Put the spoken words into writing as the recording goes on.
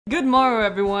Good morrow,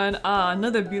 everyone.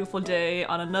 Another beautiful day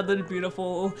on another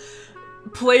beautiful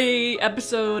play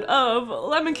episode of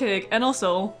Lemon Cake. And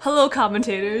also, hello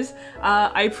commentators.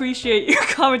 I appreciate you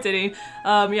commentating.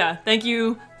 Yeah, thank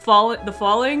you. The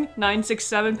Falling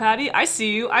 967 Patty. I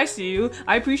see you. I see you.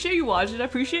 I appreciate you watching. I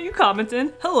appreciate you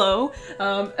commenting. Hello.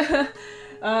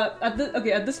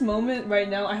 At this moment right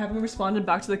now, I haven't responded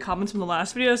back to the comments from the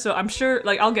last video, so I'm sure,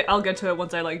 like, I'll get to it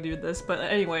once I, like, do this, but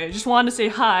anyway, I just wanted to say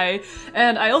hi,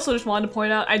 and I also just wanted to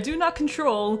point out, I do not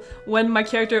control when my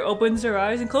character opens her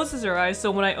eyes and closes her eyes,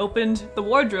 so when I opened the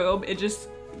wardrobe,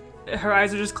 her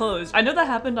eyes are just closed. I know that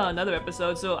happened on another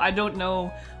episode, so I don't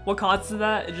know what causes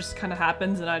that, it just kind of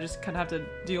happens, and I just kind of have to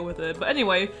deal with it, but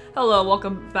anyway, hello,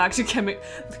 welcome back to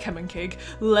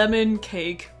Lemon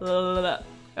Cake.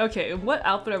 Okay, what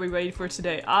outfit are we ready for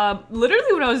today?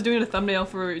 Literally when I was doing a thumbnail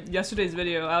for yesterday's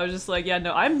video, I was just like, yeah,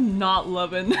 no, I'm not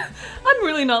loving, I'm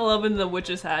really not loving the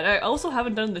witch's hat. I also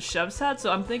haven't done the chef's hat,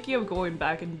 so I'm thinking of going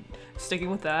back and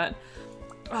sticking with that.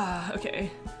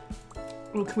 Okay.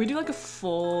 Ooh, can we do like a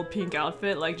full pink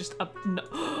outfit? Like just up,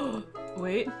 no.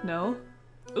 Wait, no.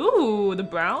 Ooh, the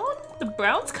brown? The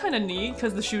brown's kind of neat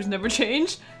because the shoes never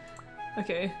change.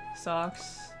 Okay,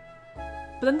 socks.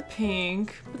 But then the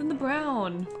pink, but then the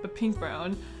brown, but pink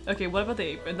brown. Okay, what about the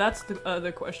apron? That's the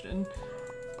other question.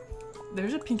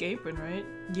 There's a pink apron, right?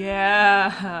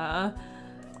 Yeah.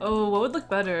 Oh, what would look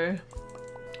better?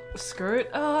 A skirt?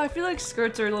 Oh, I feel like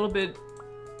skirts are a little bit,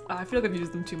 I feel like I've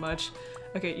used them too much.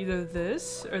 Okay, either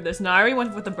this or this. No, I already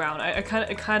went with the brown. It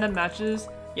kind of matches.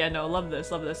 Yeah, no, love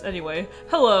this, love this. Anyway,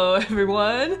 hello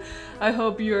everyone! I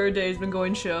hope your day's been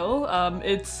going chill.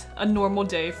 It's a normal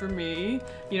day for me.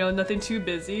 You know, nothing too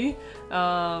busy.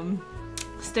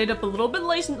 Stayed up a little bit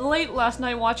late last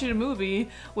night watching a movie,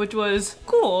 which was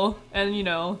cool. And you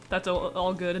know, that's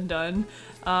all good and done.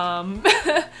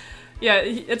 Yeah,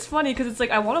 it's funny because it's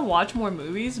like I want to watch more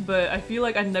movies, but I feel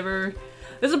like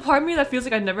there's a part of me that feels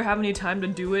like I never have any time to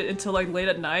do it until like late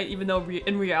at night, even though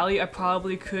in reality I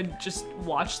probably could just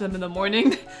watch them in the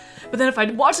morning. But then if I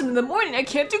watch them in the morning, I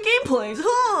can't do gameplays.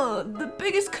 Huh, the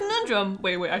biggest conundrum.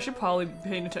 Wait, I should probably be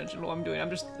paying attention to what I'm doing.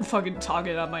 I'm just fucking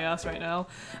talking out my ass right now.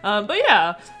 But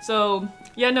yeah, so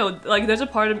yeah, no, like there's a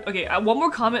part of, okay, one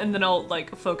more comment and then I'll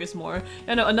like focus more.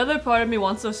 Yeah, no, another part of me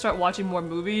wants to start watching more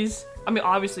movies. I mean,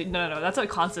 obviously, no, that's a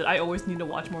constant. I always need to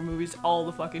watch more movies all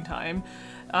the fucking time.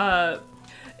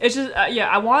 It's just, yeah,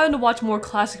 I wanted to watch more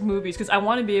classic movies because I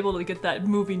want to be able to get that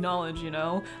movie knowledge, you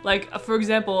know? Like, for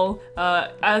example,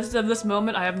 as of this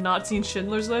moment, I have not seen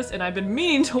Schindler's List, and I've been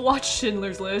meaning to watch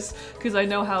Schindler's List because I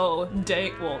know how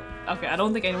well, okay, I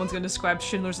don't think anyone's gonna describe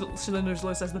Schindler's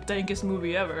List as the dankest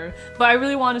movie ever, but I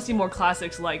really want to see more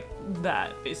classics like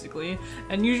that, basically.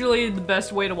 And usually the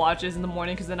best way to watch is in the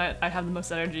morning because then I have the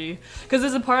most energy. Because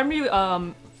there's a part of me,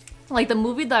 like the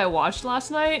movie that I watched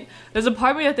last night, there's a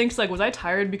part of me that thinks like, was I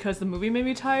tired because the movie made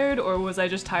me tired, or was I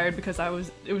just tired because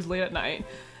it was late at night?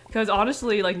 Because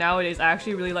honestly, like nowadays, I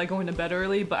actually really like going to bed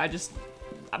early, but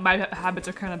my habits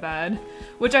are kind of bad,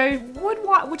 which I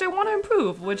want to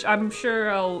improve, which I'm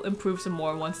sure I'll improve some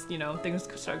more once, you know, things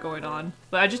start going on.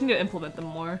 But I just need to implement them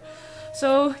more.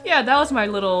 So yeah, that was my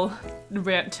little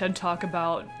rant TED talk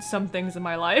about some things in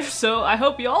my life. So I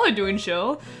hope y'all are doing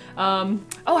chill. Oh,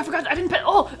 I forgot, I didn't pet,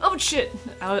 oh shit!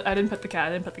 I didn't pet the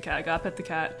cat, I gotta pet the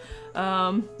cat.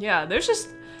 Yeah, there's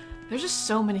just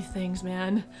so many things,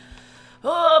 man.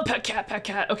 Oh, pet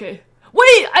cat, okay.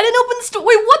 Wait, I didn't open the store,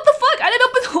 wait, what the fuck? I didn't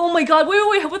open, oh my god,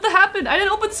 wait, what the happened? I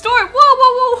didn't open the store,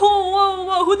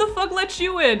 whoa, who the fuck let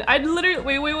you in? I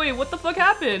literally, wait, what the fuck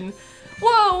happened?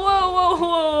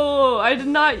 Whoa, I did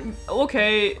not,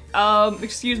 okay,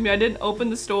 excuse me, I didn't open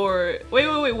the store.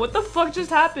 Wait, what the fuck just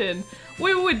happened?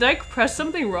 Wait, did I press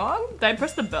something wrong? Did I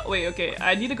press the bell? Wait, okay,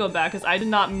 I need to go back because I did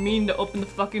not mean to open the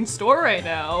fucking store right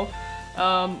now.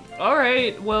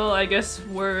 Alright, well, I guess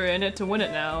we're in it to win it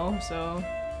now, so.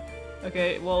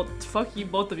 Okay, well, fuck you,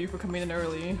 both of you, for coming in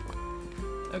early.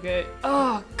 Okay,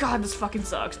 oh god, this fucking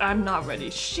sucks. I'm not ready,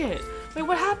 shit. Wait,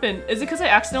 what happened? Is it because I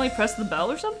accidentally pressed the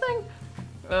bell or something?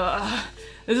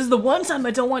 This is the one time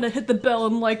I don't want to hit the bell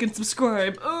and like and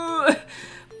subscribe.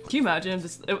 Can you imagine if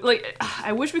this, like,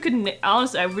 I wish we could,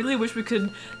 honestly, I really wish we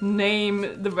could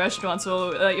name the restaurant, so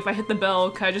like, if I hit the bell,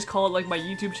 can I just call it like my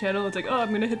YouTube channel? It's like, oh,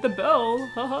 I'm gonna hit the bell,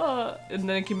 haha, and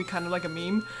then it can be kind of like a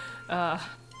meme.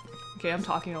 Okay, I'm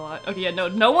talking a lot. Okay, yeah,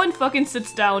 no one fucking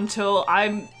sits down till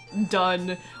I'm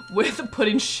done with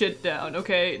putting shit down,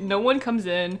 okay? No one comes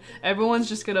in, everyone's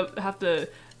just gonna have to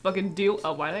fucking deal-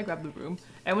 oh, why did I grab the broom?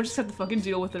 Everyone just have to fucking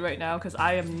deal with it right now, because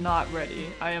I am not ready.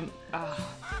 I am-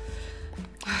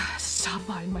 stop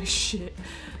buying my shit.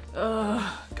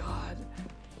 God.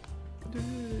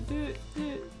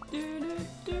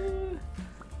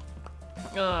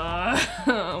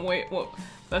 Wait, what?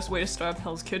 Best way to start up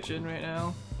Hell's Kitchen right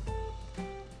now.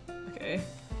 Okay,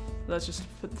 let's just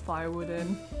put the firewood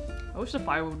in. I wish the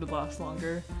firewood would last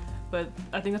longer, but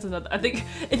I think that's another. I think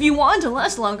if you want it to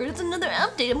last longer, that's another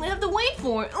update I'm gonna have to wait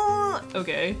for.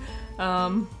 Okay.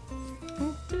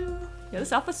 Yeah,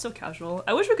 this outfit's so casual.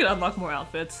 I wish we could unlock more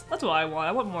outfits. That's what I want.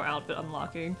 I want more outfit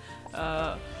unlocking.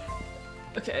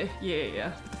 Okay, yeah.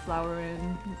 Put the flour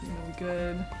in. That'll be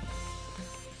good.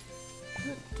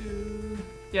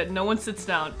 Yeah, no one sits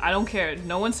down. I don't care.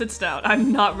 No one sits down.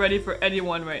 I'm not ready for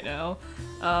anyone right now.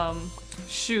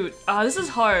 Shoot. This is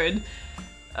hard.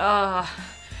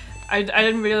 I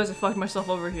didn't realize I fucked myself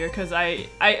over here because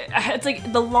it's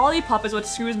like the lollipop is what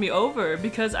screws me over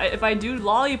because if I do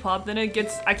lollipop then I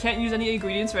can't use any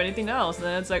ingredients or anything else and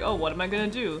then it's like, oh, what am I gonna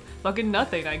do? Fucking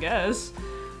nothing, I guess.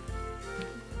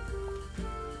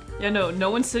 Yeah, no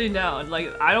one's sitting down.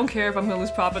 Like, I don't care if I'm gonna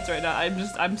lose profits right now.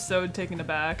 I'm so taken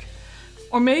aback.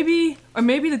 Or maybe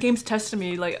the game's testing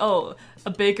me like, oh, a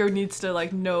baker needs to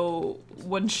like know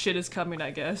when shit is coming,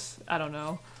 I guess. I don't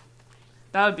know.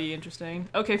 That would be interesting.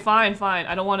 Okay, fine.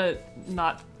 I don't want to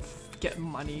not get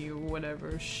money or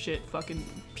whatever shit, fucking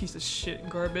piece of shit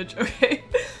garbage, okay?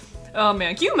 Oh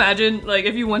man, can you imagine, like,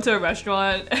 if you went to a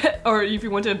restaurant, or if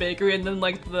you went to a bakery and then,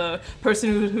 like, the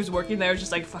person who's working there is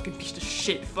just like, fucking piece of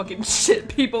shit, fucking shit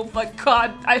people, like,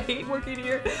 God, I hate working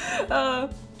here.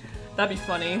 That'd be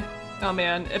funny. Oh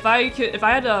man, if I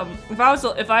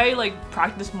like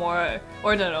practiced more,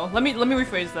 or no, let me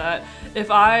rephrase that.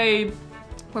 If I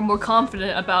were more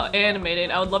confident about animating,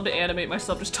 I would love to animate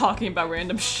myself just talking about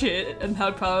random shit, and that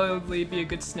would probably be a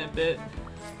good snippet.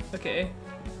 Okay.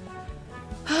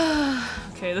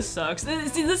 Okay, this sucks.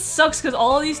 See, this sucks because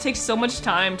all of these take so much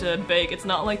time to bake. It's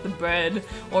not like the bread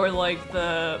or like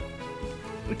the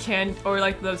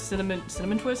like the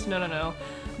cinnamon twist. No.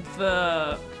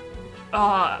 The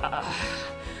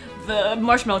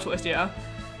marshmallow twist. Yeah.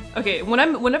 Okay,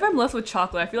 whenever I'm left with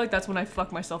chocolate, I feel like that's when I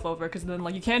fuck myself over, because then,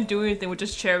 like, you can't do anything with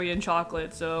just cherry and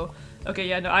chocolate, so... Okay,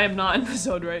 yeah, no, I am not in the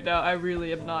zone right now. I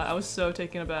really am not. I was so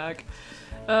taken aback.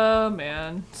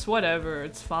 Man. It's whatever.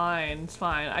 It's fine. It's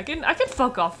fine. I can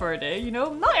fuck off for a day, you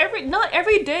know? Not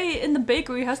every day in the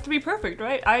bakery has to be perfect,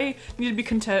 right? I need to be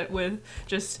content with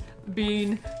just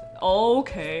being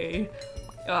okay.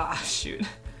 Shoot.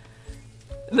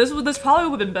 This probably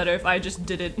would have been better if I just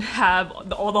didn't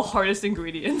have all the hardest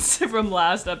ingredients from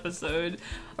last time I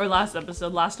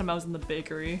was in the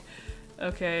bakery.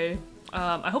 Okay,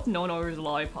 I hope no one orders a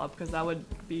lollipop because that would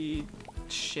be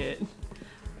shit.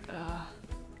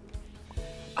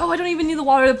 Oh, I don't even need to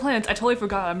water the plants. I totally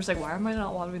forgot. I'm just like, why am I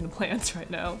not watering the plants right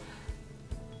now?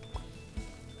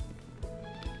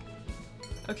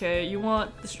 Okay, you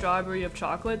want the strawberry of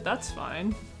chocolate? That's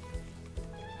fine.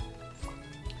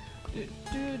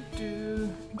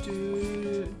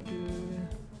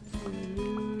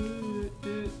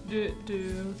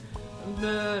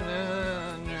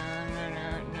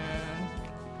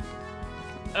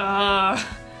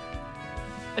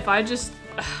 If I just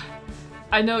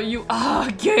I know you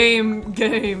game.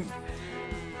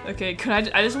 Okay,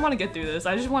 I just want to get through this.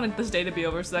 I just wanted this day to be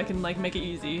over so that I can like make it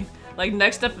easy. Like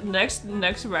next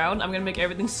round, I'm gonna make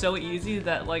everything so easy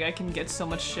that like I can get so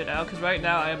much shit out, because right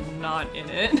now I am not in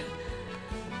it.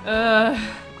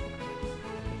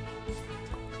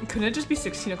 Couldn't it just be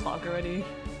 16 o'clock already?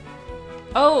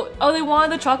 Oh, they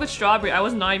wanted the chocolate strawberry. I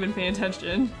was not even paying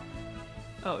attention.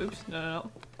 Oh, oops,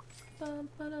 no.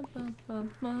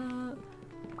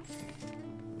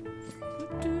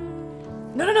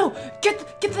 No,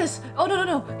 get this! Oh,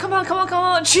 no, come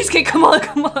on, cheesecake, come on,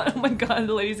 oh my god,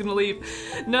 the lady's gonna leave.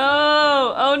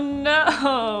 No, oh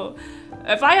no!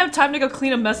 If I have time to go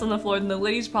clean a mess on the floor, then the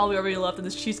lady's probably already left and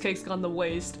this cheesecake's gone to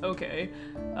waste. Okay.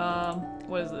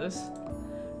 What is this?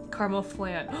 Caramel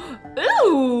flan.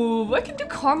 Ooh, I can do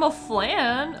caramel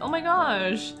flan. Oh my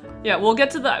gosh. Yeah, we'll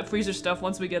get to the freezer stuff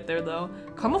once we get there though.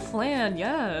 Caramel flan,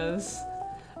 yes.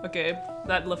 Okay,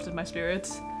 that lifted my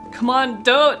spirits. Come on,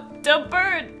 don't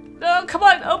burn. No, come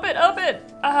on, open.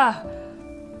 Ah.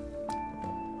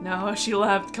 No, she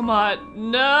left. Come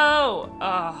on. No.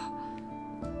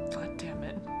 God damn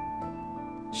it.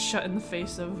 Shut in the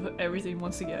face of everything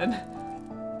once again.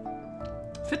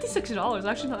 $56.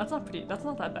 Actually, no, that's not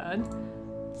that bad.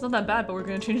 It's not that bad, but we're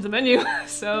gonna change the menu.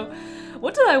 So,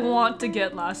 what did I want to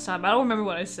get last time? I don't remember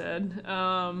what I said.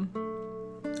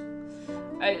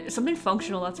 Something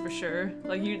functional, that's for sure.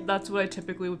 Like that's what I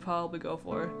typically would probably go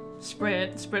for.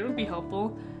 Sprint would be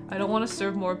helpful. I don't want to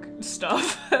serve more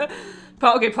stuff.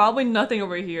 Okay, probably nothing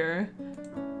over here.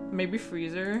 Maybe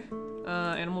freezer.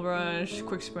 Animal brush,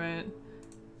 quick sprint.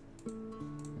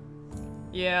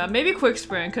 Yeah, maybe quick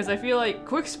sprint, because I feel like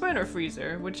quick sprint or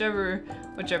freezer, whichever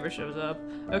shows up.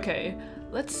 Okay,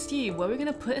 let's see what we're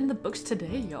gonna put in the books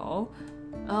today, y'all.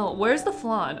 Oh, where's the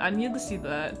flan? I need to see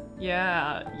that.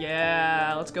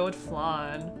 Yeah, let's go with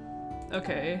flan.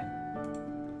 Okay.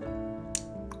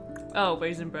 Oh,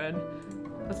 raisin bread.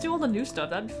 Let's do all the new stuff,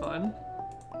 that'd be fun.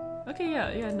 Okay,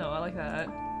 yeah, no, I like that.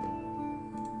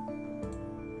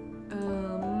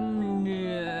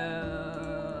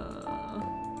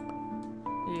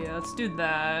 Yeah, let's do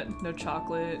that. No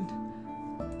chocolate.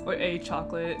 Or a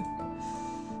chocolate.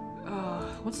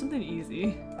 What's something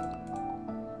easy?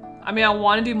 I mean, I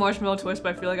want to do marshmallow twist,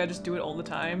 but I feel like I just do it all the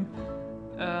time.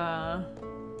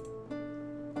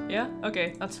 Yeah?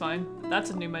 Okay, that's fine. That's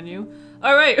a new menu.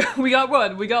 Alright, we got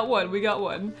one.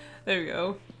 There we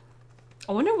go.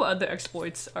 I wonder what other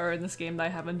exploits are in this game that I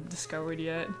haven't discovered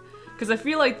yet. Because I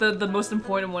feel like the most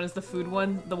important one is the food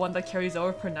one. The one that carries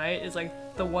over per night is like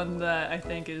the one that I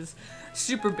think is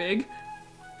super big.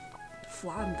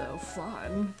 Flan though,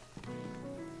 flan.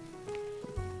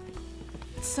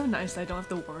 It's so nice that I don't have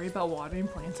to worry about watering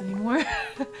plants anymore.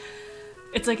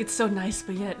 It's like, it's so nice,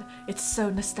 but yet it's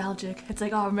so nostalgic. It's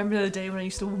like, oh, remember the day when I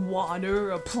used to water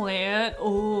a plant?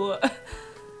 Oh.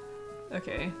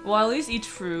 Okay, well at least each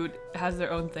fruit has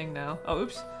their own thing now. Oh,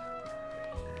 oops.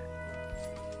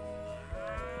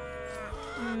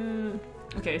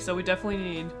 Okay, so we definitely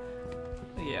need,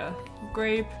 yeah,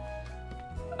 grape.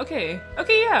 Okay,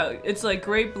 yeah, it's like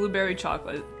grape, blueberry,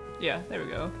 chocolate. Yeah, there we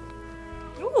go.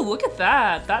 Ooh, look at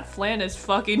that! That flan is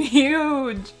fucking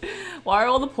huge! Why are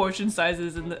all the portion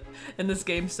sizes in this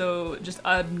game so just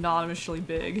obnoxiously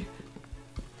big?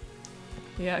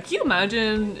 Yeah, can you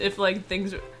imagine if like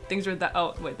things are that—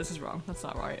 oh wait, this is wrong. That's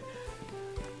not right.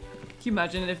 Can you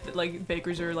imagine if like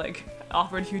bakeries are like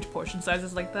offered huge portion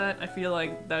sizes like that? I feel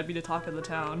like that would be the talk of the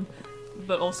town,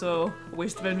 but also a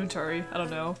waste of inventory. I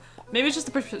don't know. Maybe it's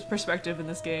just the perspective in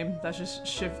this game that's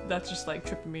just like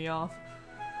tripping me off.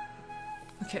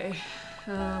 Okay,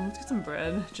 let's get some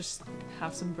bread. Just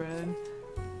have some bread.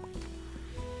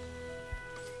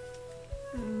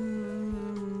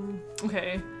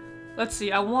 Okay, let's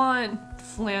see. I want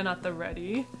flan at the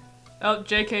ready. Oh,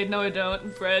 JK, no I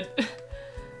don't. Bread.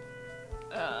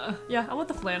 Yeah, I want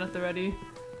the flan at the ready.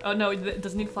 Oh no, it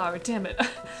doesn't need flour. Damn it.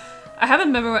 I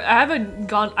haven't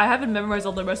memorized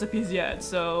all the recipes yet,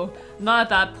 so I'm not at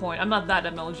that point. I'm not that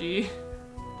MLG.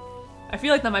 I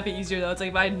feel like that might be easier though. It's like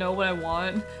if I know what I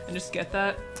want and just get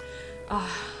that.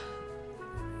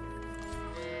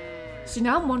 See,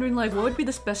 now I'm wondering like what would be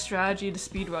the best strategy to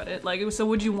speedrun it? Like, so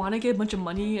would you want to get a bunch of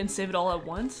money and save it all at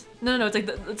once? No,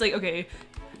 it's like okay.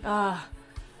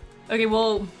 Okay,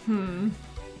 well,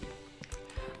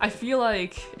 I feel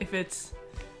like if it's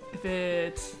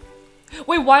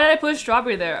wait, why did I put a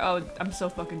strawberry there? Oh, I'm so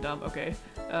fucking dumb. Okay.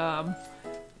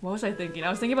 What was I thinking?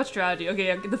 I was thinking about strategy.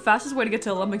 Okay, the fastest way to get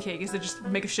to a lemon cake is to just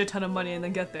make a shit ton of money and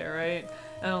then get there, right?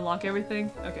 And unlock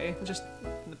everything? Okay, just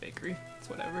in the bakery. It's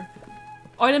whatever.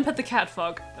 Oh, I didn't pet the cat,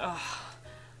 fuck. Ugh.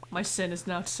 My sin is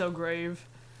now so grave.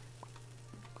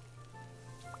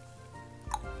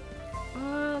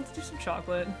 Let's do some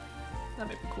chocolate. That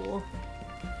might be cool.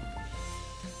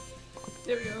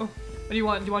 There we go. What do you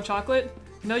want? Do you want chocolate?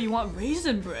 No, you want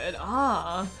raisin bread.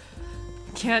 Ah.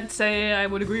 Can't say I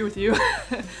would agree with you.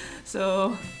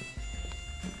 So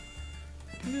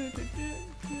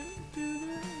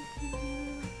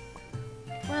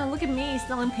wow, look at me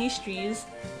selling pastries.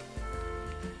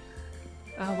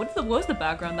 What was the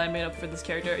background that I made up for this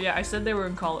character? Yeah, I said they were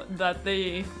in college. Were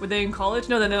they in college?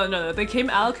 No. They came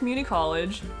out of community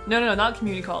college. No, not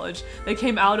community college. They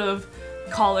came out of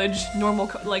college,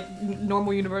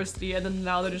 normal university, and then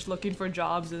now they're just looking for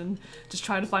jobs and just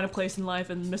trying to find a place in life,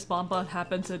 and Miss Bomba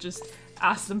happened to just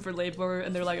ask them for labor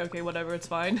and they're like, okay, whatever, it's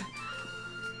fine.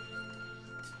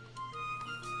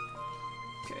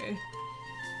 Okay.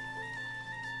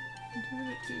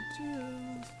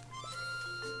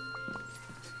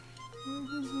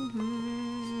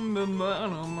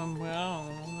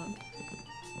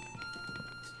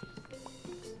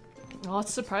 Oh,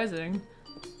 it's surprising.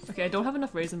 Okay, I don't have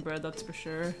enough raisin bread, that's for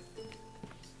sure.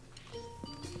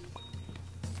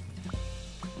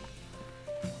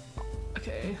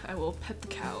 Okay, I will pet the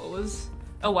cows.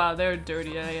 Oh wow, they're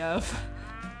dirty AF.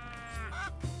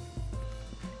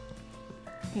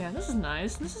 Yeah, this is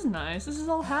nice. This is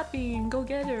all happy and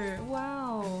go-getter.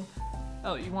 Wow.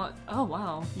 Oh, oh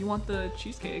wow, you want the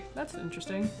cheesecake. That's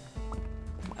interesting.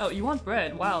 Oh, you want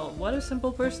bread. Wow, what a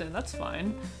simple person. That's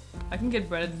fine. I can get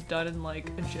bread done in like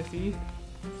a jiffy.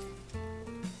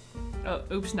 Oh,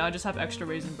 oops, now I just have extra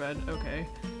raisin bread. Okay.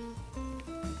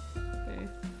 Okay.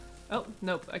 Oh,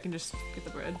 nope, I can just get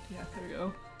the bread. Yeah, there we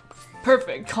go.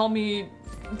 Perfect. Call me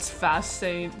fast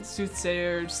saying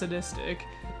soothsayer Cynistic.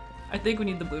 I think we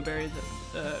need the blueberry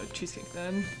cheesecake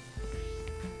then.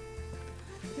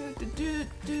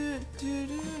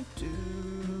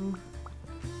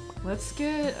 Let's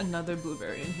get another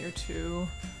blueberry in here too.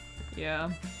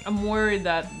 Yeah, I'm worried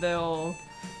that they'll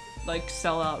like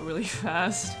sell out really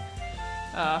fast.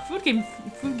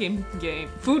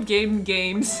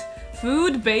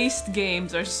 Food-based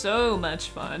games are so much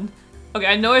fun. Okay,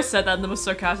 I know I said that in the most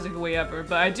sarcastic way ever,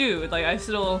 but I do. Like, I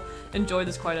still enjoy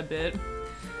this quite a bit.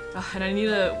 And I need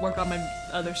to work on my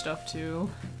other stuff too.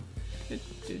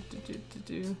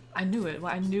 I knew it.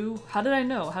 I knew. How did I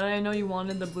know? How did I know you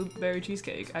wanted the blueberry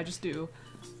cheesecake? I just do.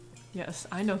 Yes,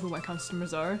 I know who my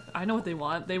customers are. I know what they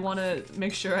want. They want to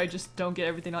make sure I just don't get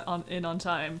everything on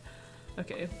time.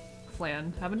 Okay,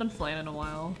 flan. Haven't done flan in a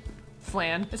while.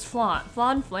 Flan. It's flan.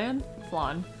 Flan? Flan?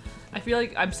 Flan. I feel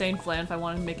like I'm saying flan if I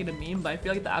want to make it a meme, but I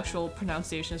feel like the actual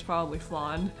pronunciation is probably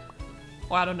flan.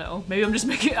 Or I don't know. Maybe I'm just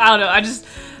making- I don't know. I just-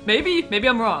 maybe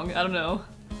I'm wrong. I don't know.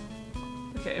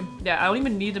 Okay. Yeah, I don't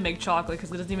even need to make chocolate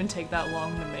because it doesn't even take that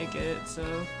long to make it, so...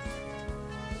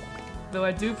 Though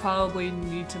I do probably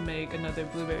need to make another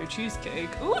blueberry cheesecake.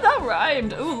 Ooh, that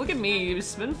rhymed! Ooh, look at me,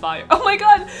 Spinfire. Oh my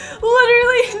god!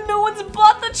 Literally, no one's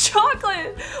bought the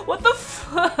chocolate! What the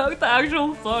fuck? The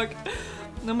actual fuck?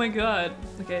 Oh my god.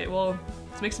 Okay, well,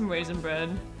 let's make some raisin bread.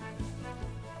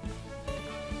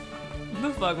 What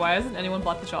the fuck? Why hasn't anyone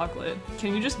bought the chocolate?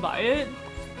 Can you just buy it?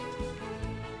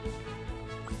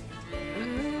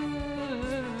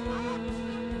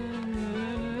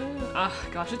 Ah,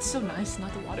 gosh, it's so nice,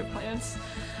 not the water plants.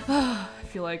 I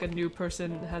feel like a new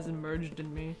person has emerged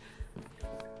in me.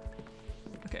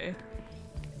 Okay.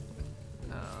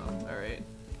 Alright.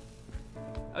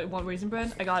 Oh, you want raisin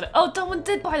bread? I got it. Oh, someone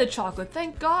did buy the chocolate,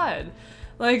 thank god!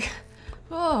 Like,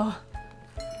 oh.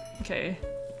 Okay.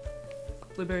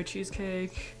 Blueberry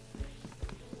cheesecake.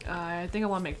 I think I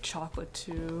want to make chocolate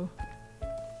too.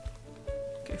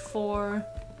 Okay, 4.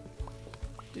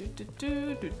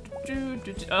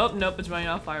 Oh, nope, it's running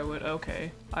out of firewood.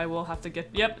 Okay. I will have to get-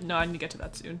 yep, no, I need to get to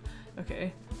that soon.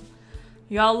 Okay.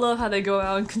 Y'all love how they go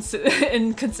out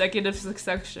in consecutive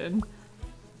succession.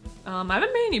 I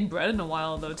haven't made any bread in a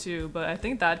while though too, but I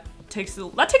think that takes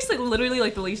like literally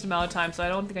like the least amount of time, so I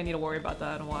don't think I need to worry about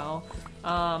that in a while.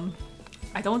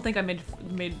 I don't think I made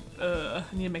I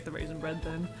need to make the raisin bread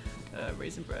then.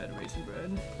 Raisin bread.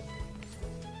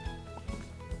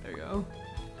 There you go.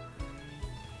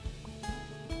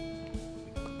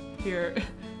 Here,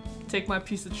 take my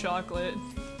piece of chocolate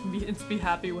and be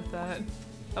happy with that.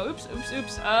 Oh, oops.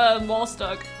 Wall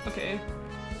stuck. Okay.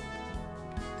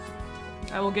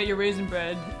 I will get your raisin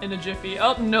bread in a jiffy.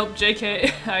 Oh, nope,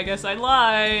 JK. I guess I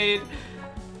lied.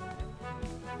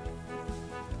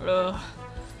 Ugh.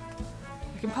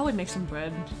 I can probably make some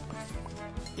bread.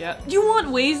 Yeah. You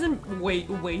want raisin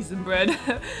bread?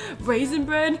 Raisin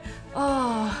bread?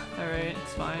 Oh, alright,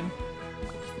 it's fine.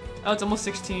 Oh, it's almost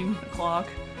 16 o'clock.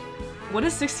 What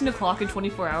is 16 o'clock in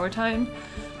 24-hour time?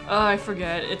 I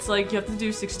forget. It's like you have to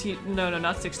do 16. No,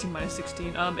 not 16 minus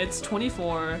 16. It's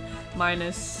 24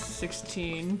 minus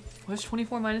 16. What's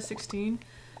 24 minus 16?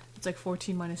 It's like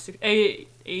 14 minus 6.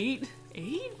 8?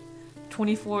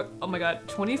 24. Oh my god.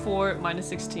 24 minus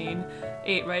 16.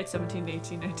 8, right? 17,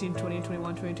 18, 19, 20,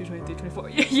 21, 22, 23, 24.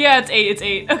 Yeah, it's 8. It's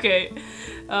 8. Okay.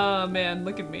 Oh man,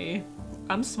 look at me.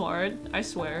 I'm smart. I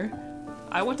swear.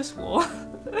 I went to school.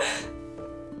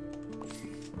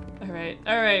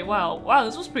 Alright, wow,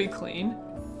 this was pretty clean.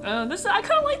 I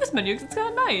kind of like this menu because it's kind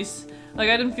of nice. Like,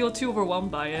 I didn't feel too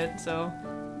overwhelmed by it, so.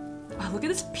 Oh, look at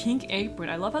this pink apron.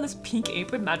 I love how this pink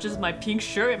apron matches my pink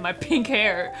shirt and my pink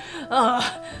hair.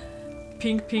 Ugh.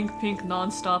 Pink,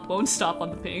 non-stop, won't stop on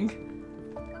the pink.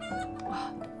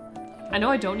 I know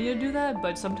I don't need to do that,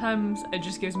 but sometimes it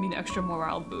just gives me an extra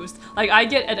morale boost. Like, I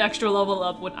get an extra level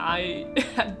up when I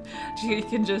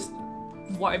can just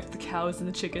wipe the cows and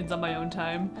the chickens on my own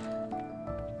time.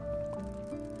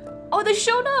 Oh, they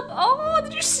showed up! Oh,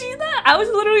 did you see that? I was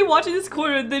literally watching this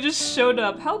corner and they just showed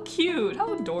up. How cute,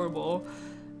 how adorable.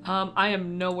 I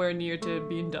am nowhere near to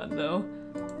being done though.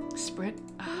 Sprint.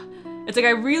 It's like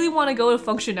I really want to go to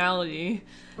functionality.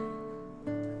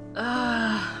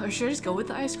 Or should I just go with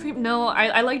the ice cream? No,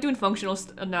 I like doing functional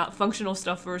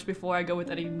stuff first before I go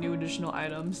with any new additional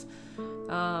items.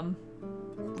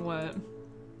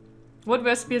 What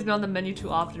recipe has been on the menu too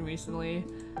often recently?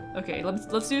 Okay, let's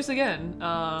do this again.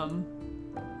 I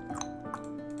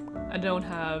don't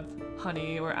have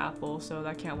honey or apple, so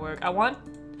that can't work. I want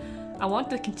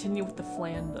to continue with the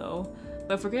flan though.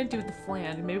 But if we're gonna do the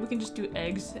flan, maybe we can just do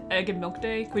egg and milk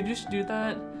day. Could we just do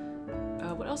that?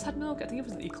 What else had milk? I think it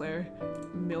was the eclair.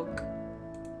 milk.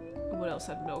 What else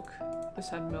had milk? This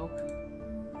had milk.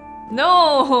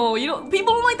 No! You don't-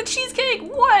 people don't like the cheesecake!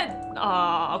 What?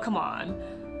 Oh, come on.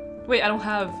 Wait, I don't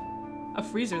have a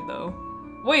freezer though.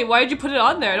 Wait, why did you put it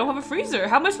on there? I don't have a freezer.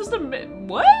 How am I supposed to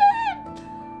what?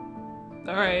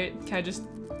 Alright, can I just-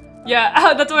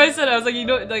 yeah, that's what I said. I was like, you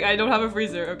know, like, I don't have a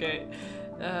freezer. Okay.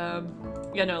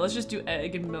 Yeah, no, let's just do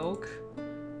egg and milk.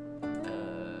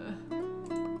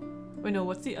 Wait, no,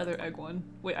 what's the other egg one?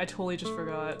 Wait, I totally just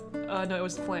forgot. No, it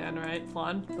was flan, right?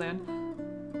 Flan?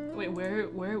 Wait,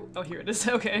 where? Oh, here it is.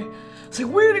 Okay. It's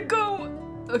like, where'd it go?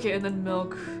 Okay, and then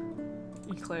milk.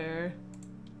 Eclair.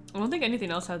 I don't think anything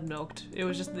else had milked. It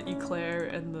was just the eclair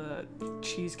and the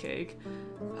cheesecake.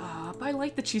 But I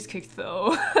like the cheesecake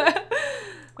though.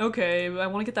 Okay, I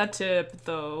want to get that tip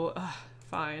though.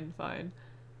 Fine.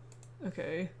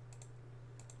 Okay.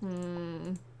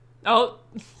 Oh!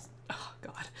 Oh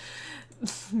god.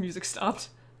 Music stopped.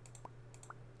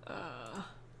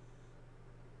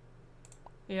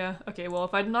 Yeah, okay, well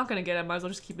if I'm not gonna get it, I might as well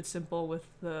just keep it simple with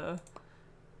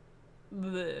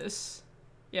this.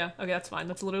 Yeah, okay, that's fine.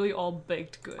 That's literally all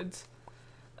baked goods.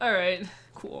 Alright,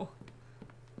 cool.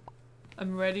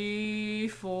 I'm ready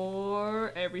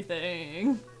for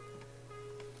everything.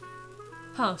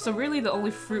 Huh, so really the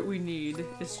only fruit we need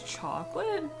is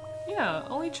chocolate? Yeah,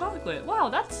 only chocolate. Wow,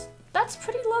 that's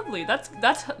pretty lovely.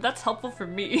 That's helpful for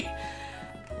me.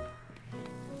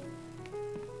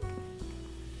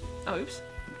 Oh, oops.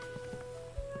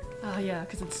 Oh yeah,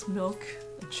 because it's milk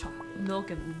and milk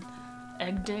and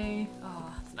egg day.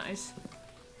 Oh, that's nice.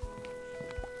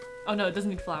 Oh no, it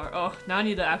doesn't need flour. Oh, now I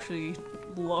need to actually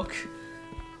look.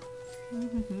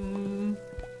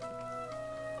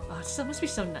 Oh, it must be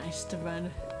so nice to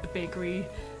run a bakery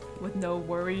with no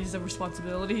worries or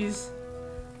responsibilities.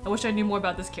 I wish I knew more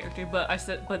about this character, but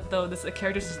though this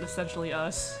character is essentially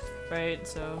us, right?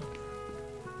 So.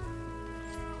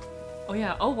 Oh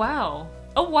yeah. Oh wow.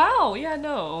 Oh wow. Yeah.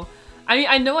 No.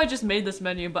 I know I just made this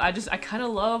menu, but I kind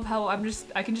of love how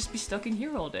I can just be stuck in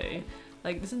here all day.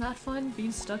 Like, isn't that fun?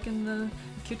 Being stuck in the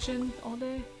kitchen all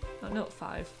day? Oh no,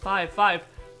 five.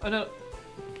 Oh no.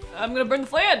 I'm gonna burn the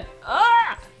flan!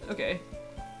 Ah! Okay.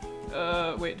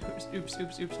 Wait. Oops,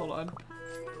 hold on.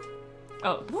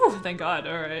 Oh, whew, thank god,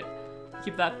 alright.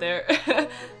 Keep that there.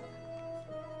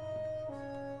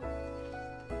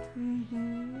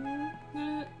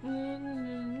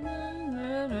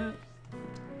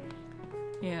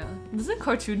 Yeah. Doesn't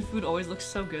cartoon food always look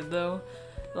so good though?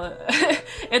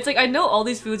 It's like, I know all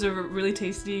these foods are really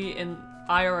tasty in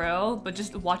IRL, but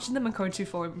just watching them in cartoon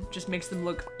form just makes them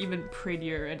look even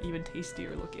prettier and even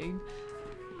tastier looking.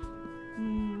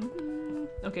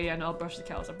 Okay, yeah, no, I'll brush the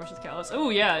cows. Oh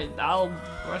yeah, I'll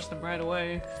brush them right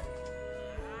away.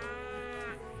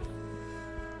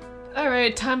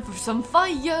 Alright, time for some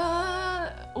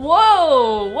fire!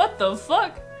 Whoa! What the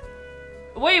fuck?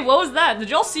 Wait, what was that? Did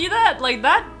y'all see that? Like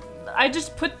that? I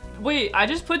just put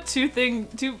two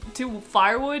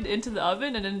firewood into the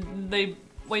oven and then they-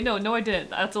 wait, no, I didn't.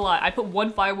 That's a lie. I put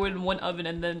one firewood in one oven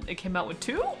and then it came out with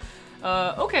two?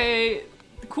 Okay.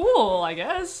 Cool, I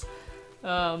guess.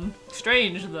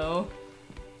 Strange though.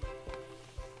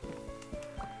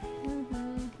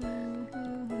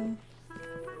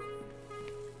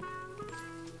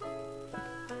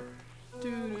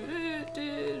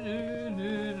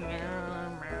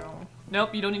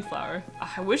 Nope, you don't need flour.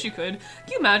 I wish you could.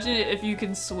 Can you imagine if you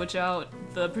can switch out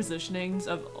the positionings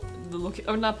of the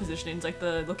or not positionings, like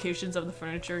the locations of the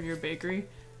furniture in your bakery?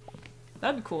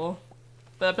 That'd be cool.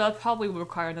 But that probably would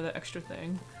require another extra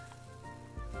thing.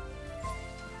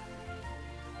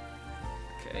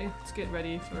 Okay, let's get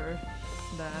ready for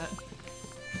that.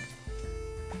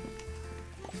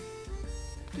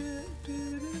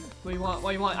 What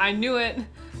do you want? I knew it!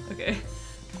 Okay.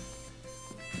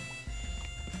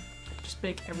 Just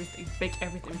bake everything.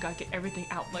 We gotta get everything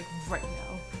out, like, right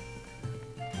now.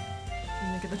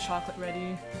 And then get the chocolate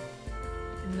ready.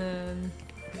 And then...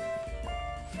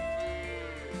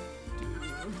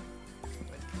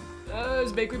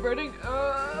 is bakery burning?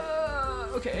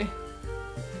 Okay.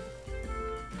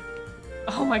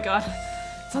 Oh my god.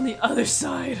 It's on the other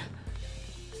side.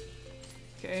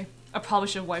 Okay. I probably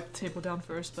should have wiped the table down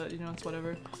first, but you know, it's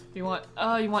whatever. You want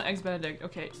eggs Benedict.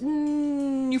 Okay.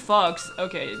 You fucks.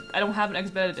 Okay. I don't have an eggs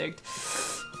Benedict.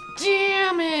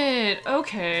 Damn it!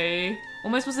 Okay. What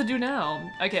am I supposed to do now?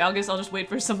 Okay, I guess I'll just wait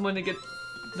for someone to get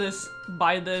this,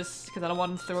 buy this, because I don't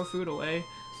want to throw food away.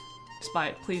 Just buy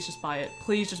it. Please just buy it.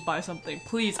 Please just buy something.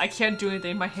 Please, I can't do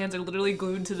anything. My hands are literally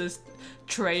glued to this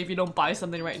tray if you don't buy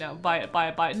something right now. Buy it, buy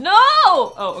it, buy it. No!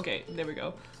 Oh, okay. There we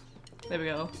go. There we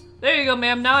go. There you go,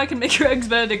 ma'am. Now I can make your eggs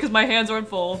Benedict because my hands aren't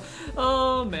full.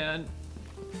 Oh, man.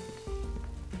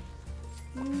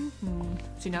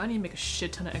 See, now I need to make a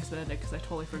shit ton of eggs Benedict because I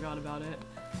totally forgot about it.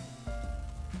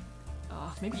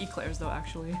 Maybe eclairs though,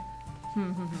 actually.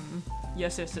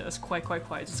 Yes, yes, yes. Quite.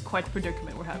 It's quite the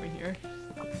predicament we're having here.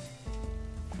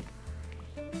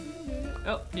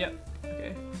 Oh, yep.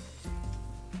 Okay.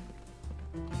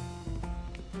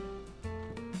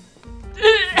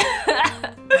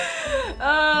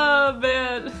 Oh,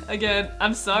 man. Again,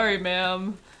 I'm sorry,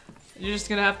 ma'am. You're just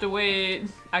gonna have to wait.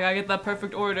 I gotta get that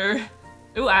perfect order.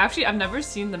 Ooh, I've never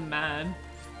seen the man.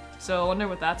 So I wonder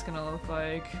what that's gonna look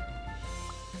like.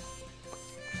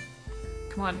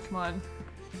 Come on, come on.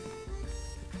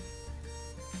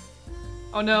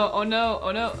 Oh no, oh no,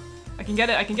 oh no. I can get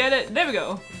it, I can get it. There we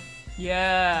go.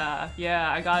 Yeah,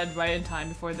 I got it right in time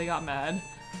before they got mad.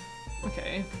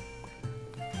 Okay.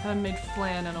 Haven't made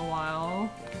flan in a while.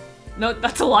 No,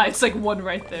 that's a lie. It's like one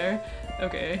right there.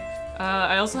 Okay.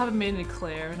 I also haven't made an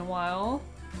eclair in a while.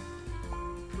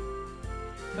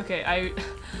 Okay,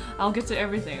 I'll get to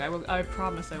everything. I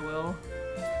promise I will.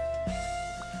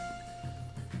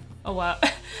 Oh wow.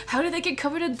 How did they get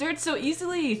covered in dirt so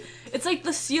easily? It's like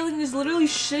the ceiling is literally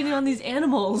shitting on these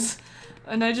animals.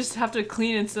 And I just have to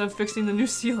clean instead of fixing the new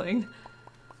ceiling.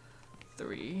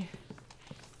 3.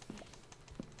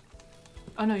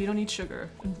 Oh no, you don't need sugar.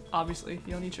 Obviously,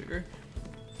 you don't need sugar.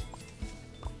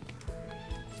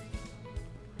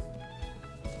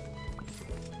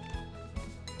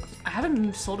 I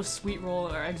haven't sold a sweet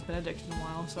roll or eggs Benedict in a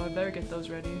while, so I better get those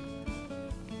ready.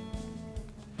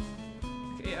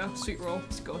 Okay, yeah, sweet roll.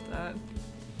 Let's go with that.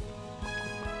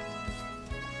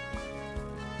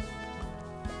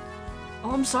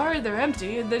 Oh, I'm sorry, they're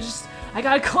empty. They're just... I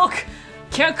gotta cook!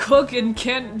 Can't cook and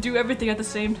can't do everything at the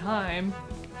same time.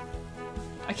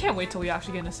 I can't wait till we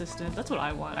actually get an assistant. That's what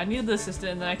I want. I need the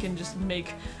assistant and then I can just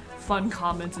make fun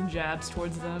comments and jabs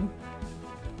towards them.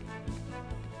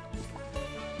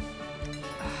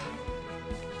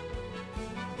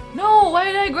 No! Why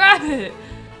did I grab it?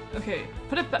 Okay,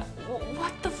 put it back.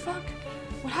 What the fuck?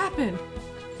 What happened?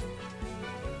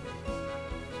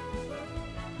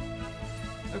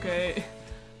 Okay.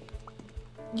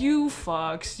 You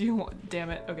fucks. You want. Damn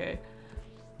it. Okay.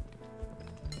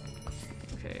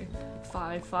 Okay.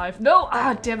 5. No!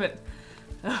 Ah, damn it.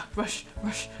 Rush.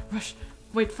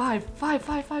 Wait,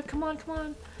 5. Come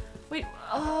on. Wait,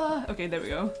 okay, there we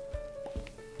go.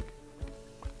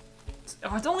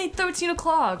 Oh, it's only 13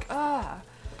 o'clock. Ah.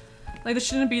 Like, this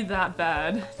shouldn't be that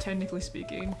bad, technically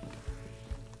speaking.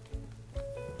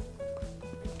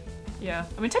 Yeah,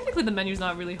 I mean, technically the menu's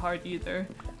not really hard either.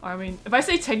 Or, I mean, if I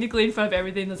say technically in front of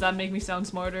everything, does that make me sound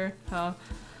smarter? Huh?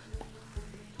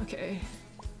 Okay.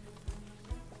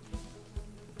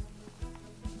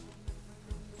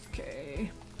 Okay.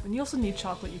 And you also need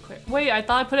chocolate eclair. Wait, I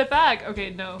thought I put it back!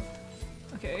 Okay, no.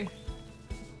 Okay.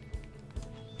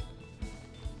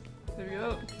 There we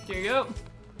go. Here you go.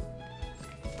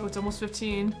 Oh, it's almost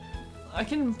 15. I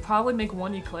can probably make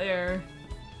one eclair.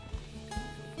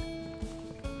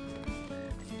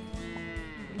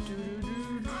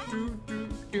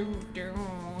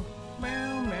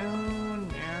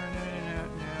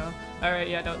 Alright,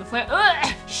 yeah, no, the flan-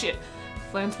 Ugh! Shit!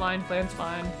 Flan's fine.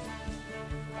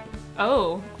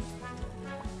 Oh.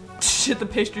 Shit, the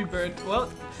pastry burnt.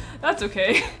 Well, that's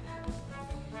okay.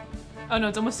 Oh no,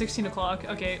 it's almost 16 o'clock.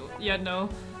 Okay, yeah, no.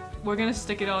 We're gonna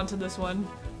stick it on to this one.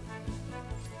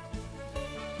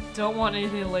 Don't want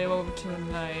anything to lay over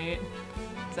tonight.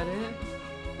 Is that it?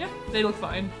 Yeah, they look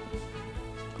fine.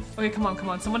 Okay, come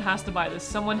on. Someone has to buy this.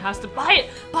 Someone has to buy it!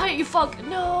 Buy it, you fuck!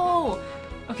 No!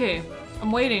 Okay,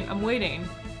 I'm waiting.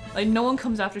 Like, no one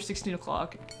comes after 16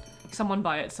 o'clock. Someone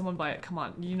buy it. Come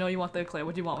on. You know you want the eclair.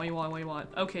 What do you want?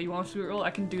 Okay, you want a sweet roll?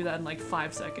 I can do that in like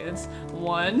 5 seconds.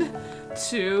 1,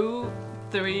 2,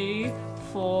 3,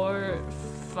 4,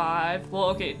 5. Well,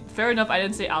 okay, fair enough. I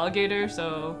didn't say alligator,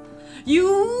 so...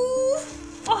 You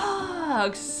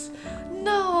fucks!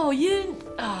 No, you didn't...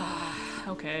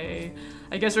 okay.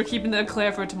 I guess we're keeping the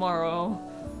eclair for tomorrow.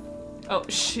 Oh,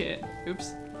 shit.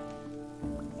 Oops.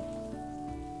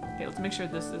 Okay, let's make sure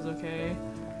this is okay.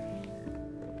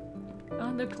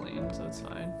 Oh, they're clean, so it's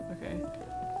fine. Okay.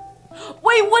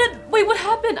 Wait, what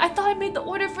happened? I thought I made the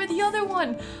order for the other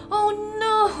one. Oh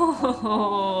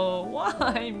no!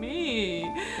 Why me?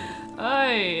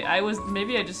 I was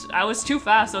too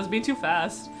fast. I was being too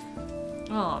fast.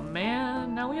 Oh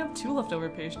man, now we have 2 leftover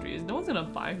pastries. No one's gonna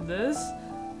buy this.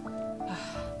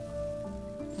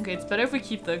 Okay, it's better if we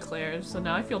keep the eclairs. So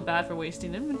now I feel bad for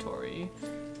wasting inventory.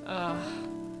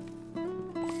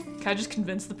 Can I just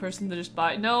convince the person to just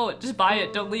buy it? No, just buy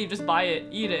it. Don't leave. Just buy it.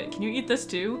 Eat it. Can you eat this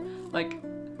too? Like,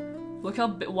 look how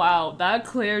big. Wow, that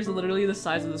eclair is literally the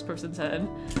size of this person's head.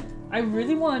 I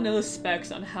really want to know the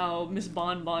specs on how Miss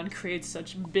Bon Bon creates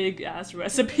such big-ass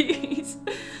recipes.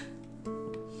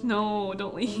 No,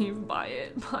 don't leave. Buy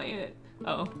it. Buy it.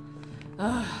 Oh.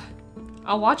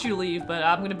 I'll watch you leave, but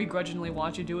I'm gonna begrudgingly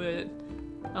watch you do it.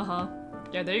 Uh-huh.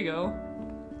 Yeah, there you go.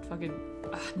 Fucking...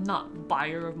 not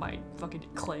buyer of my fucking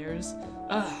eclairs.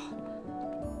 Ugh.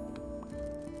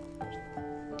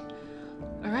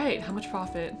 Alright, how much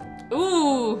profit?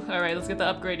 Ooh! Alright, let's get the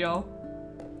upgrade, y'all.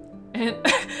 And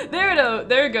there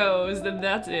it goes, then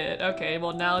that's it. Okay,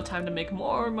 well now time to make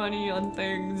more money on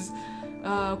things.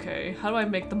 Okay, how do I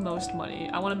make the most money?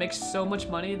 I want to make so much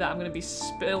money that I'm gonna be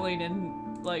spilling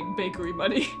in, like, bakery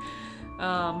money.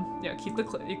 Yeah, keep the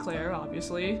eclair,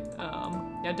 obviously.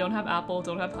 Yeah, don't have apple,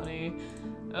 don't have honey.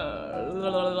 Do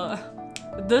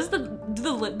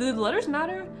the letters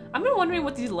matter? I've been wondering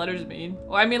what these letters mean.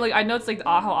 Or I mean, like, I know it's like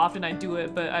how often I do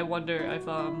it, but I wonder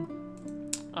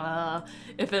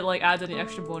if it like adds any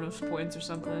extra bonus points or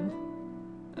something.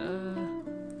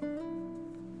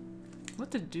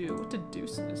 What to do? What to do,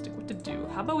 Cynistic? What to do?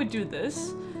 How about we do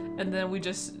this, and then we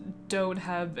just don't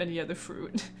have any other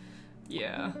fruit?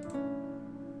 Yeah.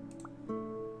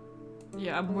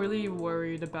 Yeah, I'm really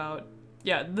worried about.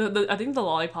 Yeah, I think the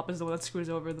lollipop is the one that screws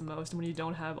over the most when you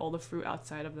don't have all the fruit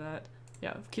outside of that.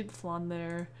 Yeah, keep the flan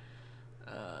there.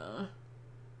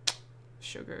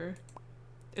 Sugar.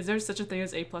 Is there such a thing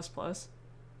as A++?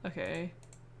 Okay.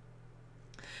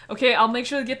 Okay, I'll make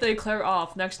sure to get the eclair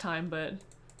off next time, but...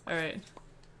 Alright.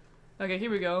 Okay,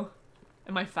 here we go.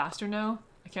 Am I faster now?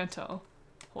 I can't tell.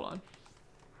 Hold on.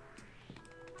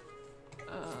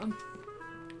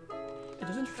 It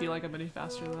doesn't feel like I'm any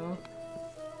faster, though.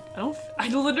 I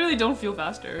literally don't feel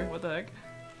faster. What the heck?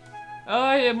 Oh,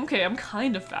 I am okay, I'm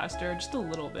kind of faster, just a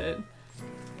little bit.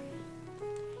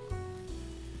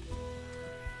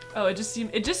 Oh, it just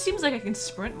seems like I can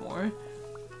sprint more.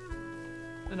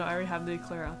 Oh, no, I already have the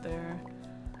eclair out there.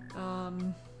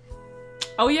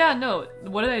 Oh yeah, no.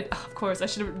 What did I? Of course, I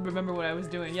should remember what I was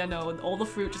doing. Yeah, no, all the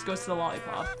fruit just goes to the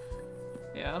lollipop.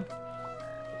 Yeah.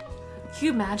 Can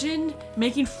you imagine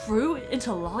making fruit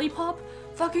into lollipop?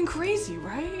 Fucking crazy,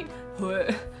 right?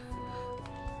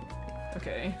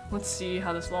 Okay, let's see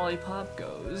how this lollipop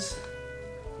goes.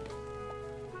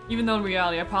 Even though in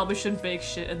reality, I probably shouldn't bake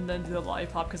shit and then do the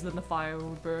lollipop because then the fire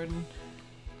would burn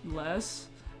less,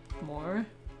 more.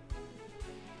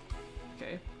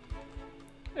 Okay,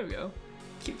 there we go.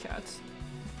 Cute cats.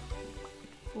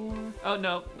 4. Oh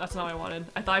no, that's not what I wanted.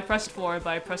 I thought I pressed 4, but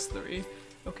I pressed 3.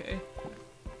 Okay.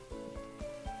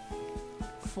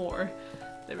 4.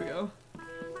 There we go.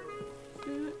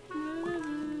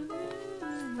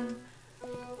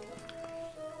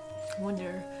 I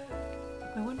wonder.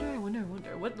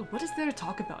 What is there to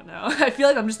talk about now? I feel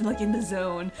like I'm just like in the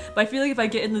zone, but I feel like if I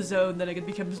get in the zone, then it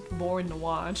becomes boring to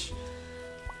watch.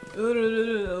 I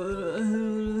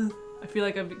feel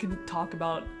like I can talk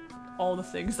about all the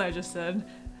things I just said,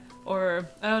 or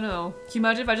I don't know. Can you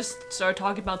imagine if I just started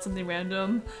talking about something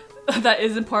random that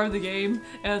isn't part of the game,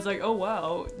 and it's like, oh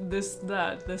wow, this,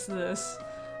 that, this.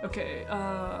 Okay.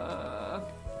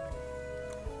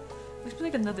 Let's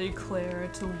make another eclair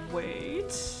to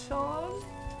wait on.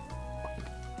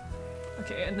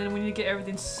 Okay, and then we need to get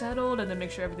everything settled and then make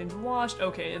sure everything's washed.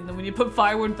 Okay, and then we need to put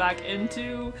firewood back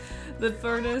into the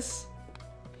furnace.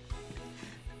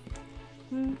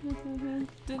 I'm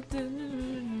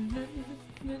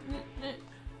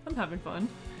having fun.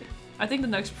 I think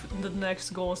the next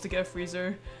goal is to get a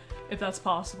freezer, if that's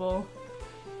possible.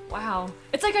 Wow.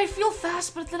 It's like I feel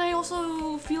fast, but then I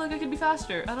also feel like I could be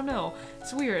faster. I don't know.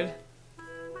 It's weird.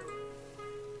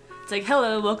 It's like,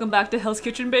 hello, welcome back to Hell's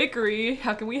Kitchen Bakery.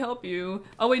 How can we help you?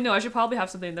 Oh wait, no, I should probably have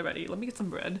something in there ready. Let me get some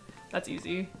bread. That's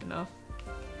easy enough.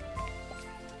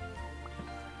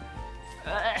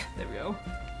 There we go.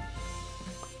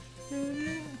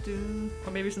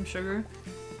 Or maybe some sugar.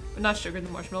 Or not sugar, the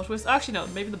marshmallow twist. Actually, no,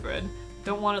 maybe the bread.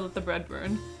 Don't want to let the bread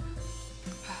burn.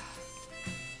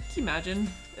 Can you imagine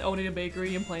owning a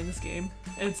bakery and playing this game?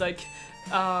 And it's like,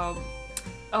 oh,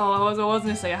 I was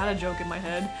gonna say, I had a joke in my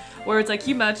head where it's like,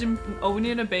 you imagine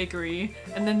owning a bakery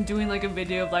and then doing like a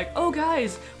video of like, oh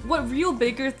guys, what real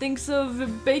baker thinks of a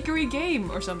bakery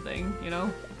game or something, you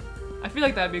know? I feel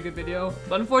like that'd be a good video,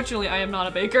 but unfortunately I am not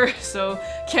a baker, so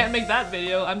can't make that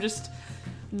video. I'm just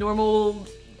normal,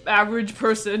 average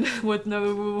person with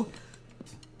no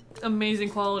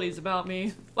amazing qualities about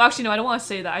me. Well, actually, no, I don't want to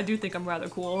say that. I do think I'm rather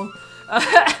cool,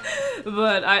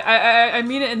 but I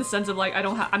mean it in the sense of like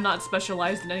I'm not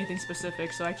specialized in anything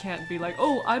specific, so I can't be like,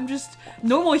 oh, I'm just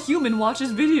normal human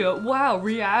watches video. Wow,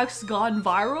 reacts gone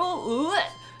viral. Ugh.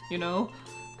 You know,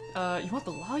 You want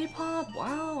the lollipop?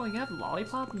 Wow, you have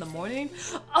lollipop in the morning?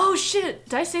 Oh shit!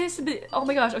 Did I say this? Oh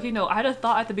my gosh, okay, no, I had a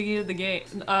thought at the beginning of the game,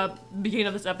 beginning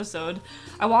of this episode.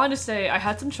 I wanted to say I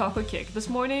had some chocolate cake this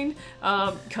morning,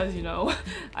 cause you know,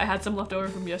 I had some left over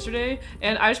from yesterday,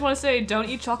 and I just want to say, don't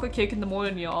eat chocolate cake in the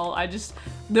morning, y'all.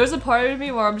 There's a part of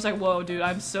me where I'm just like, whoa, dude,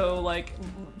 I'm so like,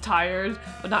 tired,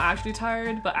 but not actually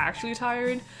tired, but actually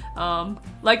tired.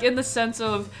 Like in the sense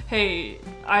of, hey,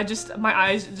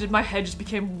 my head just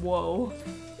became whoa.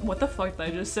 What the fuck did I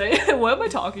just say? What am I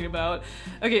talking about?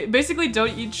 Okay, basically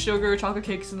don't eat sugar or chocolate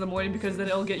cakes in the morning because then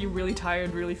it'll get you really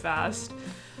tired really fast.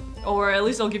 Or at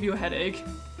least it'll give you a headache.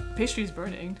 Pastry's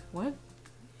burning. What?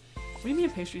 What do you mean a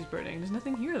pastry's burning? There's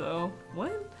nothing here though.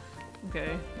 What?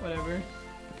 Okay, whatever.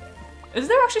 Is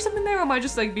there actually something there or am I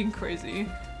just like being crazy?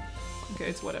 Okay,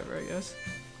 it's whatever, I guess.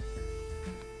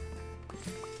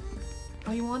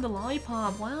 Oh, you want the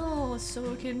lollipop? Wow,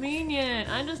 so convenient.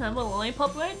 I just have a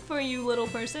lollipop right for you, little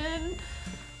person.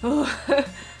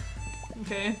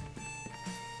 Okay.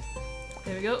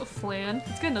 There we go, flan.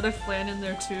 Let's get another flan in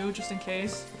there too, just in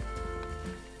case.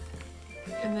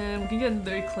 And then we can get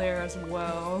another eclair as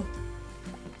well.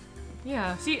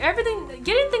 Yeah, see,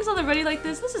 getting things on the ready like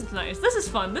this is nice. This is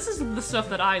fun. This is the stuff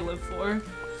that I live for.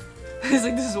 It's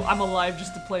like, I'm alive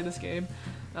just to play this game.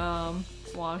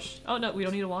 Wash. Oh no, we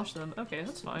don't need to wash them. Okay,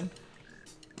 that's fine.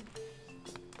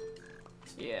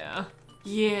 Yeah.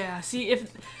 Yeah, see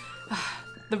if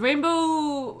the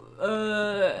rainbow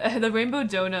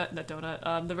donut, not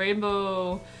donut, the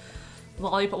rainbow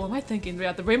lollipop, what am I thinking?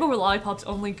 Yeah, the rainbow lollipop's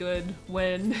only good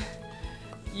when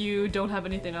you don't have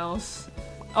anything else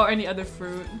or any other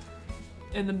fruit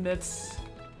in the midst.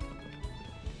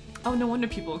 Oh, no wonder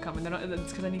people are coming.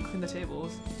 It's because I need to clean the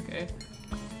tables. Okay.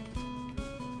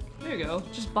 There you go.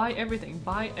 Just buy everything.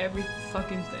 Buy every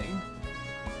fucking thing.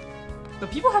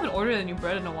 But people haven't ordered any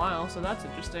bread in a while, so that's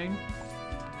interesting.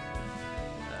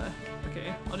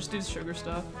 Okay, I'll just do the sugar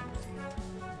stuff.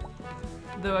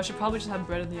 Though I should probably just have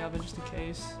bread in the oven just in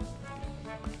case.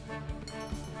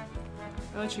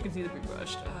 Oh, chicken's need to be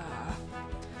brushed.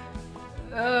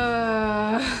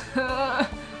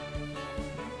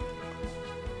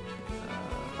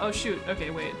 Oh shoot,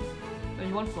 okay, wait.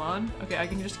 You want flan? Okay, I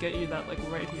can just get you that like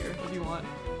right here. What do you want?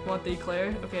 You want the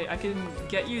eclair? Okay, I can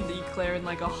get you the eclair in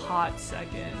like a hot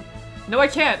second. No, I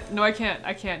can't! No, I can't.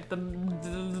 I can't.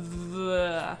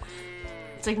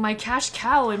 It's like my cash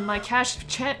cow and my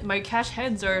cash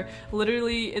hens are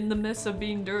literally in the midst of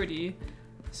being dirty.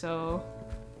 So,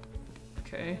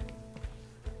 okay.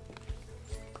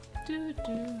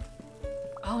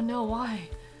 Oh no, why?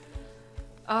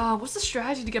 What's the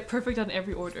strategy to get perfect on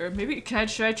every order? Maybe,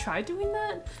 should I try doing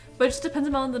that? But it just depends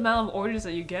on the amount of orders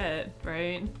that you get,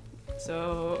 right?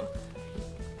 So...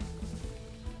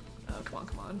 Oh, come on,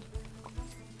 come on.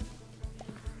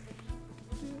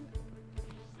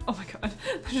 Oh my god,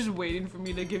 they're just waiting for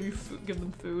me to give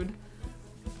them food.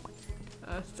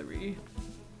 3.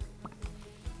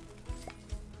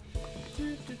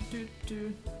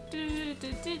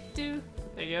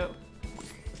 There you go.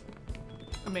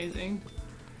 Amazing.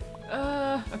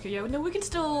 Okay, yeah, no, we can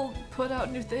still put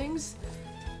out new things.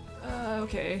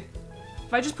 Okay.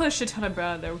 If I just put a shit ton of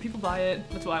bread out there, will people buy it?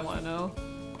 That's what I want to know.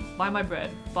 Buy my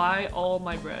bread. Buy all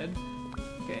my bread.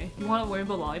 Okay, you want a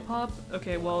rainbow lollipop?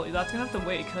 Okay, well, that's gonna have to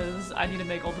wait, because I need to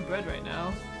make all the bread right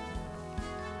now.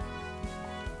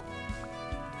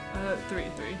 3,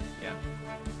 yeah.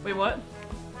 Wait, what?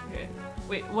 Okay.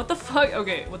 Wait, what the fuck?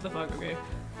 Okay, what the fuck? Okay.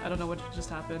 I don't know what just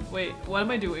happened. Wait, what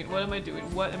am I doing? What am I doing?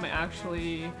 What am I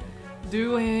actually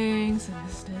doing?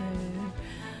 Cynistic.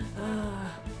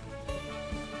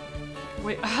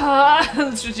 Wait,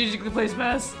 strategically placed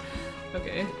mess.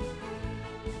 Okay.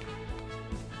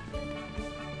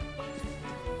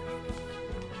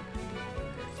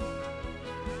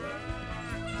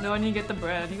 No, I need to get the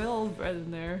bread. You got all the bread in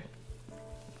there.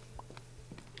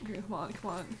 Okay, come on,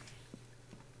 come on.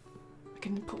 I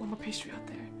can put one more pastry out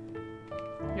there.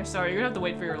 Yeah, sorry, you're gonna have to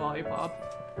wait for your lollipop.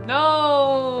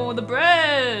 No! The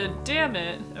bread! Damn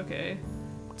it! Okay.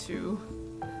 2.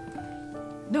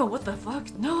 No, what the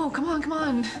fuck? No, come on, come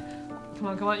on! Come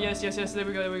on, come on. Yes, yes, yes. There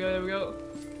we go, there we go, there we go.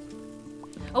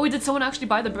 Oh, wait, did someone actually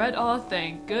buy the bread? Oh,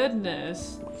 thank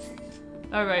goodness.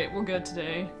 Alright, we're good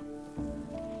today.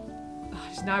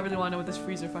 Now I really want to know what this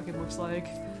freezer fucking looks like.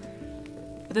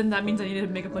 But then that means I need to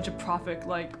make a bunch of profit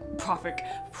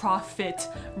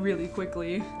really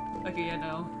quickly. Okay, yeah,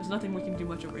 no. There's nothing we can do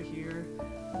much over here.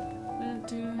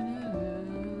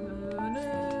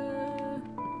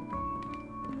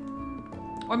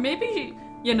 Or maybe...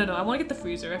 Yeah, no, I want to get the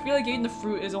freezer. I feel like getting the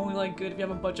fruit is only like good if you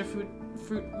have a bunch of fruit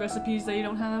recipes that you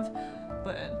don't have.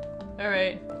 But,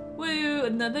 alright. Woo!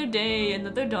 Another day,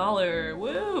 another dollar.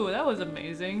 Woo! That was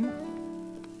amazing.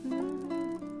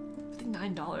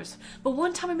 $9. But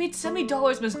one time I made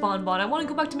 $70, Miss Bonbon. I want to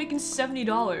go back to making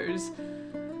 $70.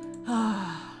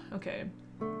 Okay.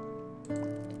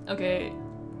 Okay.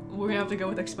 We're gonna have to go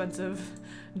with expensive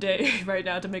day right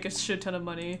now to make a shit ton of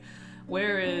money.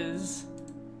 Where is...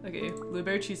 Okay,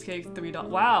 blueberry cheesecake, $3.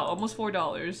 Wow, almost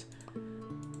 $4.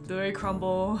 Blueberry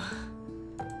crumble.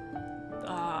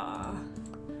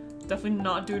 Definitely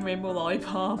not doing rainbow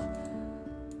lollipop.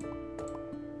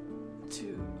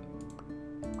 2.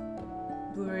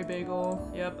 Blueberry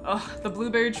bagel. Yep. The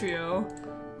blueberry trio.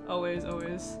 Always,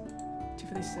 always.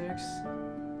 256.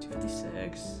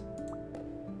 256.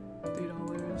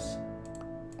 $3.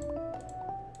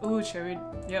 Ooh, cherry.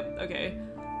 Yep. Okay.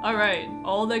 All right.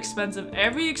 All the expensive,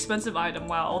 every expensive item.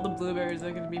 Wow. All the blueberries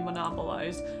are gonna be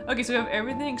monopolized. Okay, so we have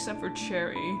everything except for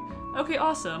cherry. Okay,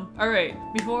 awesome. All right.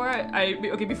 Before I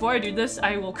do this,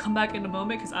 I will come back in a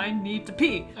moment because I need to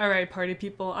pee. All right, party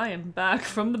people. I am back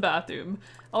from the bathroom.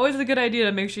 Always a good idea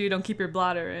to make sure you don't keep your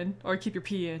bladder in or keep your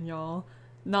pee in, y'all.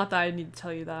 Not that I need to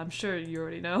tell you that. I'm sure you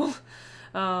already know.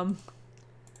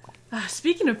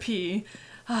 Speaking of pee,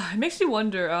 it makes me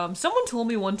wonder, someone told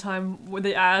me one time where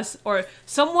they asked, or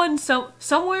someone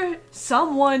sometime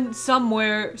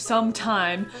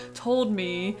told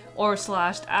me, or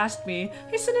slashed asked me,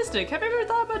 hey Cynistic, have you ever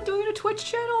thought about doing a Twitch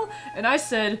channel? And I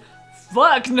said,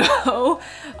 fuck no!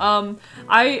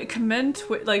 I commend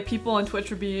like people on Twitch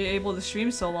for being able to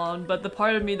stream so long, but the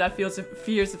part of me that fears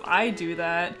if I do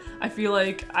that, I feel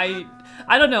like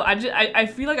I don't know, I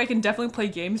feel like I can definitely play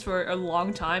games for a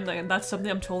long time, like, and that's something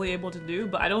I'm totally able to do,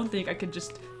 but I don't think I could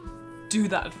just do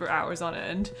that for hours on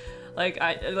end.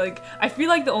 I feel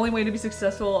like the only way to be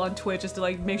successful on Twitch is to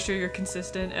like make sure you're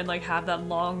consistent and like have that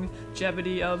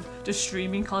longevity of just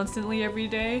streaming constantly every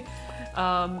day.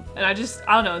 And I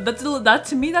don't know, that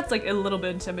to me that's like a little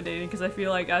bit intimidating because I feel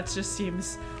like that just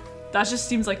seems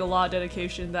like a lot of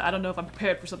dedication that I don't know if I'm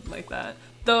prepared for something like that.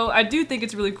 Though I do think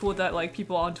it's really cool that like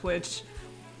people on Twitch.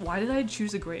 Why did I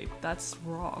choose a grape? That's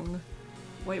wrong.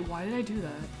 Wait, why did I do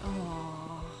that?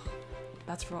 Oh,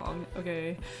 that's wrong.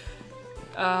 Okay.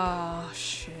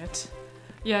 Shit.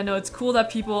 Yeah, no, it's cool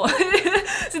that people-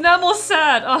 See, now I'm all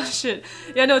sad! Oh, shit.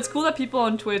 Yeah, no, it's cool that people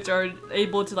on Twitch are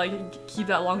able to, like, keep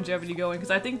that longevity going,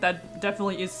 because I think that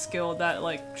definitely is a skill that,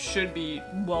 like, should be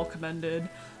well commended.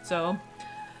 So,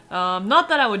 not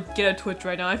that I would get a Twitch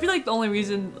right now. I feel like the only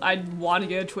reason I'd want to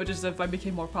get a Twitch is if I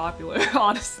became more popular,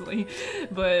 honestly.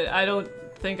 But I don't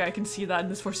think I can see that in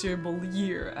this foreseeable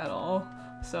year at all.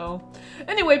 So,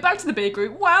 anyway, back to the bakery.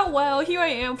 Wow, wow, here I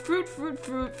am. Fruit, fruit,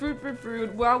 fruit, fruit, fruit,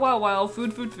 fruit. Wow, wow, wow.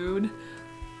 Food, food, food.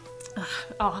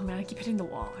 Oh man, I keep hitting the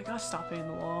wall. I gotta stop hitting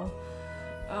the wall.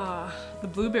 The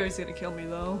blueberry's gonna kill me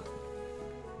though.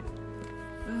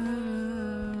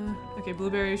 Okay,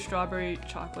 blueberry, strawberry,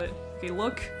 chocolate. Okay,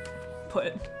 look,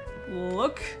 put.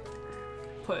 Look,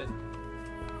 put.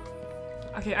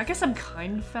 Okay, I guess I'm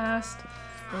kind of fast.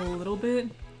 A little bit.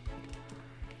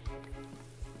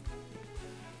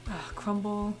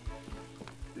 Crumble.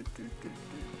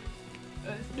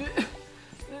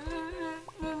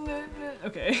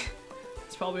 Okay.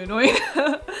 It's probably annoying.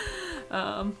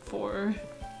 4.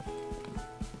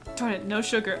 Darn it, no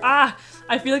sugar. Ah!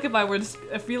 I feel like if I were to,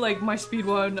 I feel like my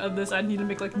speedrun of this, I'd need to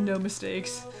make like no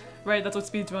mistakes. Right, that's what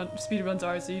speedruns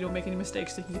are, so you don't make any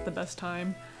mistakes so you can get the best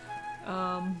time.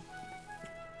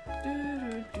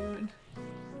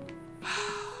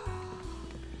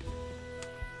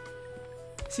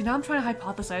 See, now I'm trying to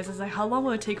hypothesize as like how long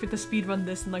will it take for the speedrun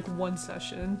this in like one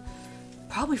session?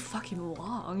 Probably fucking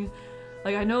long.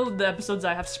 Like, I know the episodes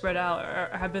I have spread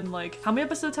out have been like, how many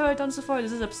episodes have I done so far?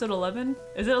 This is episode 11?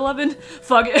 Is it 11?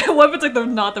 Fuck it. What if it's like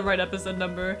not the right episode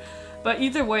number? But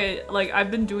either way, like, I've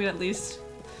been doing at least,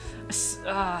 so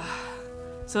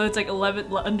it's like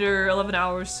under 11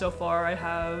 hours so far. I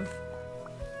have,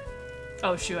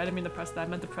 oh shoot, I didn't mean to press that. I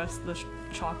meant to press the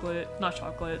chocolate, not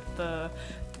chocolate, the,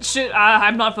 shit,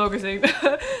 I'm not focusing.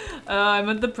 I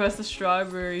meant to press the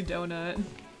strawberry donut.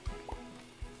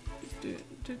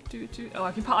 Oh,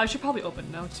 I should probably open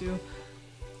it now too.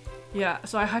 Yeah,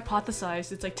 so I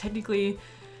hypothesized it's like technically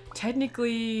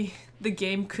the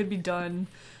game could be done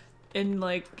in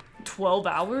like 12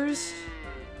 hours,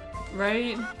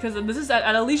 right? Because this is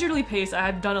at a leisurely pace. I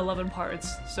had done 11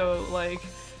 parts, so like,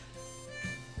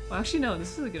 well, actually no,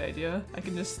 this is a good idea. I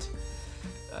can just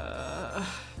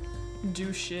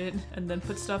do shit and then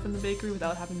put stuff in the bakery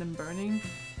without having them burning.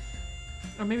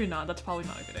 Or maybe not, that's probably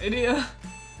not a good idea.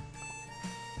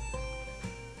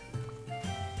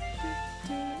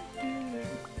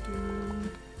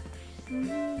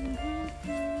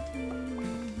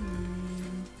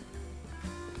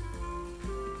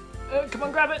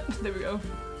 Everyone grab it! There we go.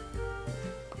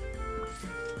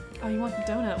 Oh, you want the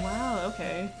donut? Wow,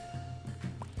 okay.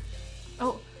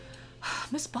 Oh,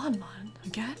 Miss Bonbon,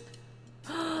 again?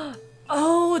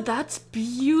 Oh, that's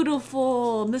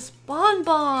beautiful! Miss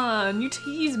Bonbon! You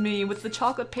tease me with the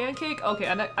chocolate pancake? Okay,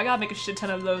 I gotta make a shit ton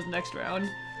of those next round.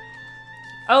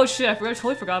 Oh shit, I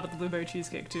totally forgot about the blueberry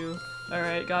cheesecake too.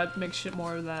 Alright, gotta make shit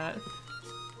more of that.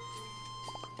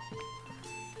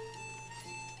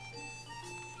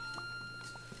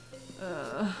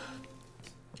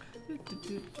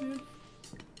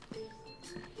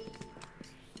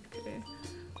 Okay,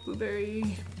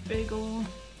 blueberry bagel.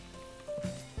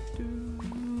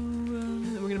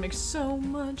 We're gonna make so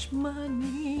much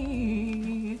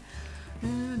money.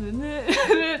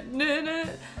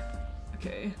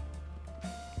 Okay.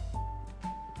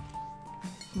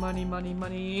 Money, money,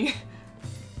 money.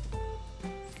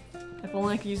 If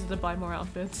only I could use it to buy more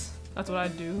outfits. That's what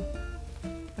I'd do.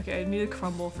 Okay, I need a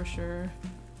crumble for sure.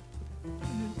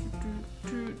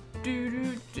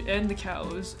 And the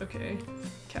cows. Okay.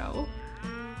 Cow.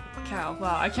 Cow.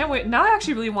 Wow, I can't wait. Now I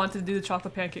actually really want to do the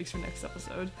chocolate pancakes for next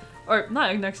episode. Or,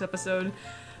 not next episode.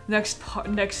 Next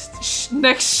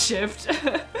shift.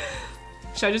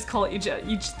 Should I just call each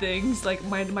thing's like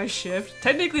my shift?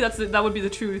 Technically that would be the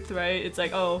truth, right? It's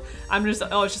like, oh, it's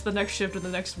just the next shift or the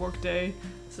next work day.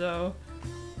 So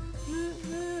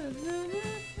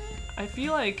I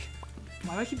feel like,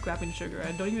 why do I keep grabbing sugar?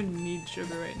 I don't even need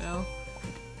sugar right now.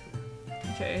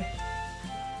 Okay.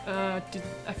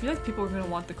 I feel like people are gonna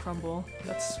want the crumble.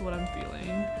 That's what I'm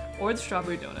feeling. Or the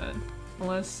strawberry donut.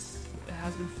 Unless it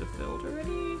has been fulfilled already.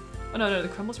 Oh no, the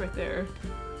crumble's right there.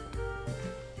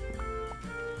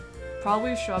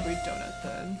 Probably strawberry donut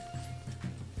then.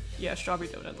 Yeah, strawberry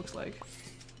donut looks like.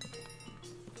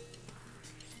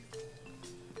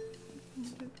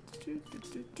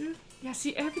 Yeah,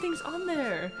 see, everything's on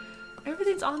there.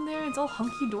 Everything's on there. It's all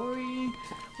hunky-dory.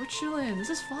 We're chilling. This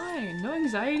is fine. No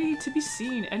anxiety to be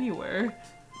seen anywhere.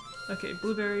 Okay,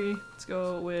 blueberry. Let's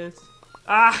go with...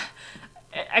 Ah!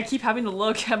 I keep having to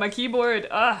look at my keyboard.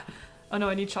 Ah! Oh no,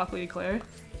 I need chocolate eclair.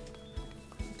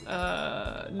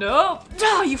 No!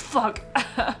 Oh, you fuck!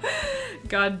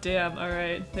 God damn,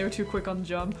 alright. They were too quick on the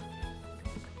jump.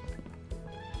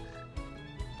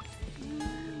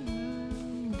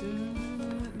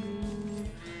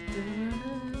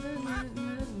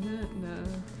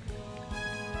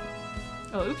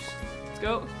 Oh, oops. Let's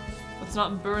go. Let's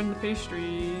not burn the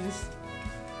pastries.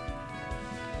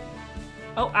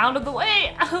 Oh, out of the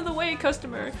way! Out of the way,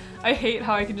 customer! I hate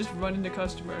how I can just run into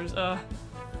customers.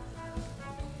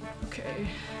 Okay.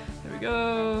 There we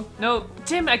go. No,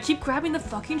 damn it, I keep grabbing the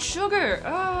fucking sugar!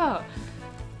 Ah!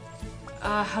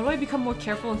 How do I become more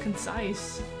careful and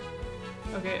concise?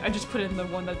 Okay, I just put in the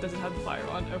one that doesn't have the fire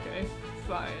on. Okay,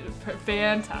 fine.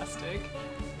 Fantastic.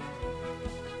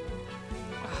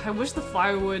 I wish the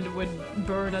firewood would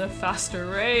burn at a faster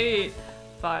rate.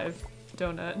 5.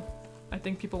 Donut. I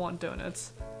think people want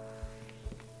donuts.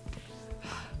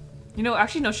 You know,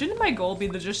 actually no, shouldn't my goal be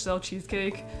to just sell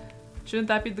cheesecake? Shouldn't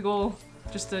that be the goal?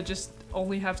 Just to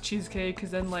only have cheesecake, because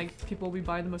then like people will be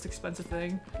buying the most expensive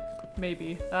thing?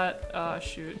 Maybe. That,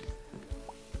 shoot.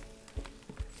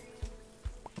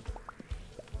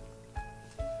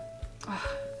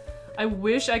 I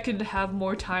wish I could have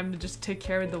more time to just take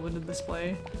care of the window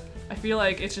display. I feel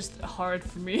like it's just hard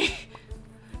for me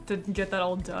to get that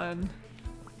all done.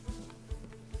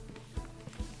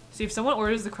 See, if someone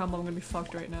orders the crumble, I'm gonna be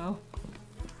fucked right now.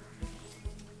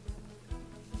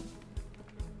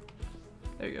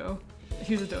 There you go.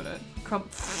 Here's a donut.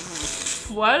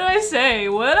 What did I say?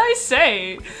 What did I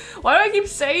say? Why do I keep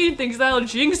saying things that'll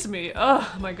jinx me?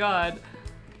 Oh my god.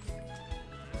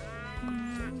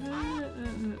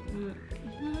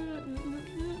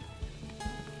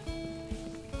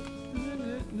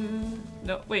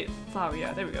 No, wait, flour,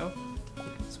 yeah, there we go.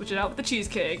 Switch it out with the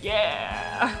cheesecake,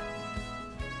 yeah!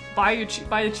 Buy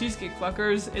the cheesecake,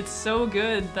 fuckers. It's so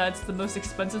good that's the most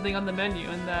expensive thing on the menu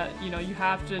and that, you know, you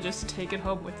have to just take it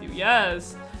home with you.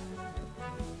 Yes!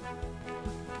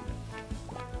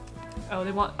 Oh,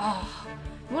 they want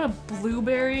a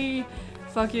blueberry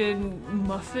fucking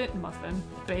muffin?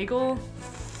 Bagel?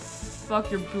 Fuck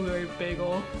your blueberry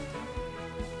bagel.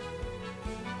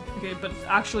 Okay, but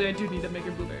actually I do need to make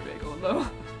a blueberry bagel though.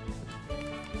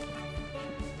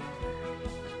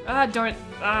 Ah, darn it.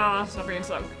 Ah, stop being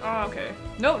stuck. Ah, okay.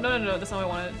 No, that's not what I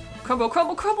wanted. Crumble,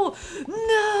 crumble, crumble!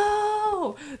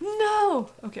 No! No!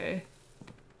 Okay.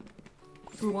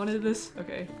 We wanted this?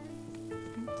 Okay.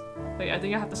 Wait, I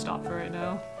think I have to stop for right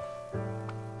now.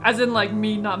 As in, like,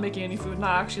 me not making any food,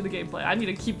 not actually the gameplay. I need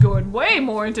to keep going way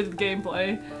more into the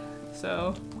gameplay.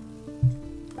 So...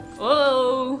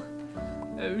 Whoa!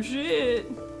 Oh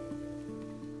shit!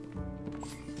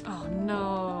 Oh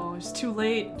no, it's too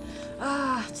late.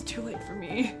 Ah, it's too late for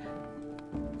me.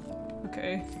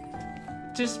 Okay.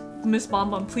 Just, Miss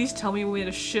Bonbon, please tell me we made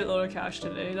a shitload of cash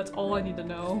today. That's all I need to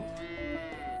know.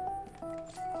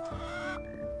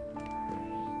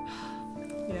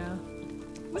 Yeah.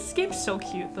 This game's so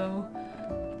cute though.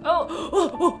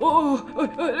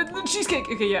 The cheesecake!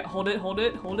 Okay, yeah, hold it.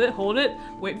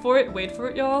 Wait for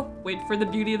it, y'all. Wait for the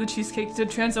beauty of the cheesecake to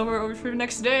transfer over for the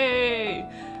next day.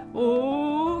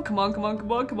 Oh, come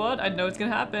on. I know it's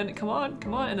gonna happen. Come on.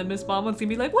 And then Miss Bonbon's gonna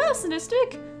be like, wow,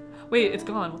 Cynistic! Wait, it's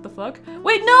gone. What the fuck?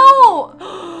 Wait, no!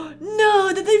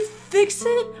 No, did they fix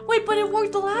it? Wait, but it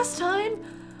worked the last time?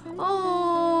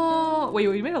 Oh, wait,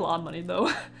 we made a lot of money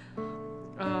though.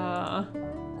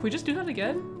 Can we just do that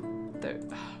again? They're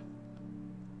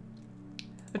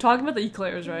talking about the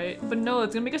eclairs, right? But no,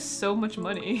 it's gonna make us so much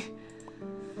money.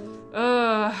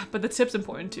 But the tip's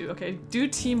important too. Okay, do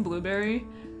Team Blueberry.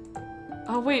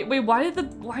 Oh wait, why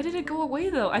did it go away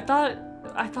though? I thought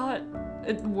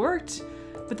it worked,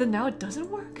 but then now it doesn't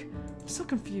work? I'm so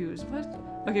confused. What?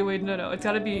 Okay, wait, no, it's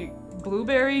gotta be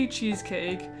blueberry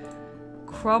cheesecake,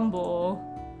 crumble,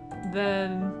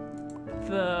 then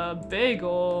the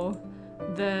bagel,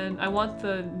 then I want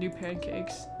the new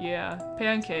pancakes. Yeah,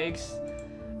 pancakes.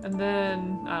 And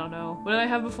then, I don't know. What did I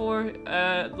have before?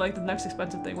 Like the next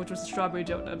expensive thing, which was the strawberry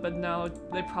donut, but now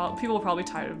people are probably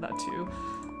tired of that too.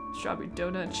 Strawberry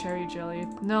donut, cherry jelly.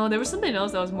 No, there was something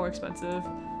else that was more expensive.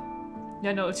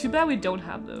 Yeah, no, too bad we don't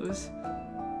have those.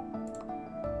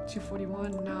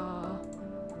 241, nah.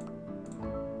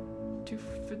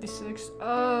 256.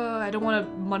 I don't want to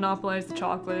monopolize the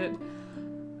chocolate.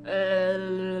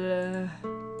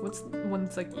 What's one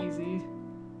that's like easy?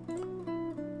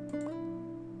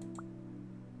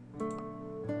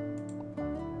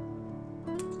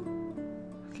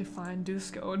 Okay, fine, do the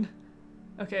scone.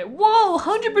 Okay, whoa,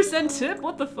 100% tip?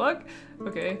 What the fuck?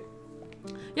 Okay.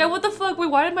 Yeah, what the fuck? Wait,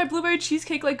 why did my blueberry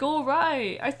cheesecake like go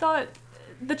awry? I thought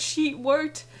the cheat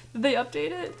worked. Did they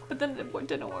update it? But then it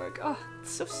didn't work. Oh,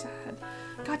 it's so sad.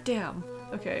 God damn.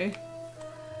 Okay.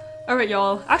 Alright,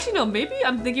 y'all. Actually, no, maybe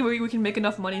I'm thinking we can make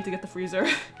enough money to get the freezer.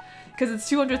 Because it's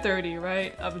 230,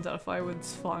 right? Ovens out of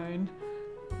firewood's fine.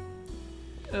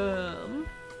 I'm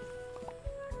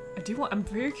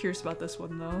very curious about this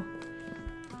one, though.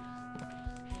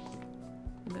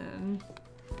 And then...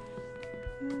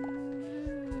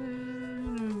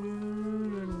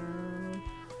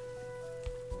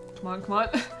 Come on.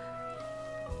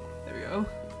 There we go.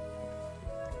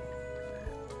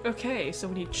 Okay, so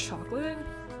we need chocolate.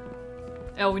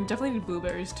 Oh, we definitely need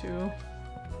blueberries too.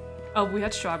 Oh, we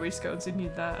had strawberry scones, we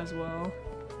need that as well.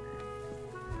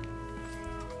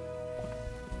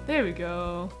 There we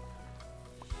go.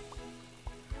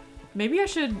 Maybe I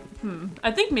should,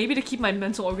 I think maybe to keep my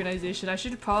mental organization, I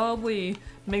should probably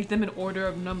make them in order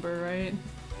of number, right?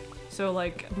 So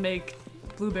like, make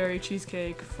blueberry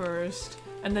cheesecake first,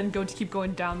 and then keep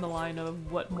going down the line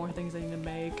of what more things I need to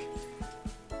make.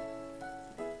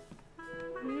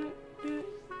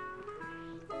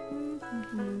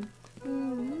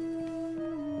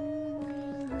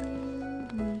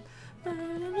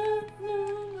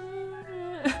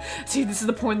 See, this is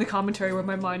the point in the commentary where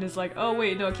my mind is like, oh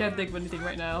wait, no, I can't think of anything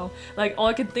right now. Like, all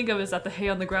I can think of is that the hay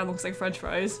on the ground looks like french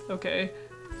fries. Okay.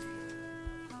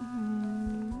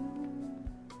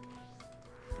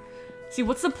 See,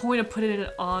 what's the point of putting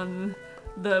it on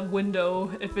the window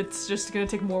if it's just gonna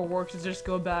take more work to just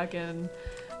go back and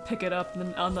pick it up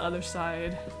on the other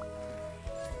side?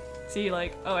 See,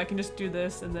 like, oh, I can just do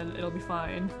this and then it'll be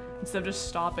fine instead of just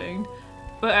stopping.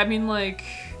 But I mean, like,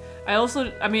 I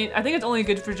think it's only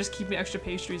good for just keeping extra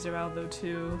pastries around though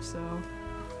too, so.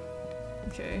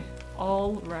 Okay,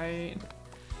 all right.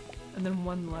 And then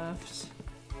one left.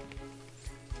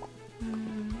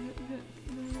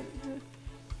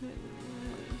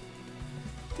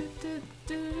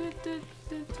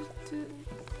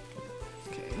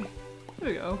 Okay, there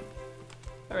we go.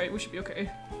 Alright, we should be okay.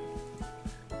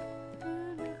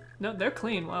 No, they're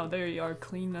clean. Wow, they are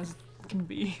clean as can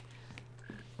be.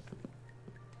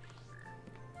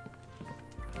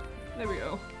 There we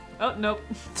go. Oh, nope.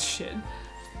 Shit.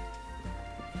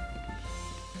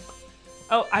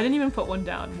 Oh, I didn't even put one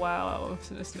down. Wow,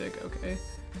 Cynistic. Okay.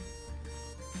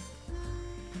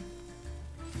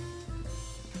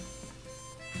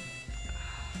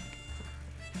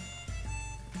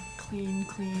 Clean.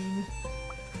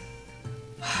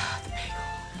 The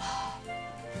bagel.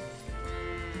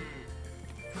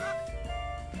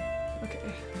 Okay,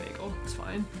 bagel. It's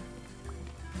fine.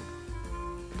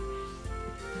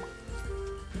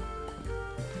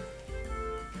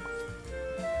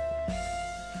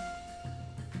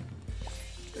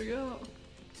 There we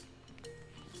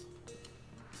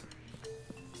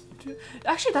go.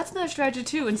 Actually, that's another strategy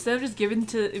too. Instead of just giving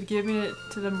it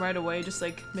to them right away, just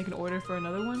like make an order for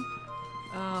another one.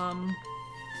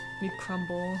 Need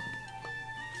crumble.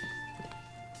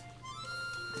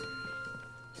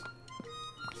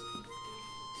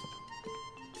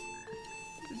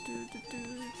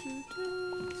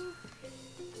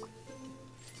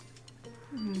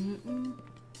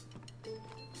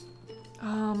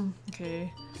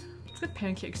 Okay. Let's get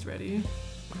pancakes ready.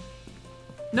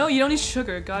 No, you don't need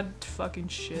sugar. God fucking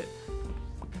shit.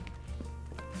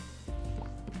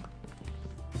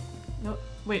 No,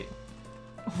 wait.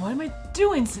 What am I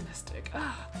doing, Cynistic?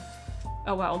 Ah.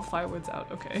 Oh wow, the firewood's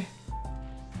out. Okay.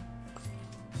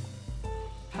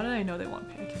 How did I know they want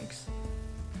pancakes?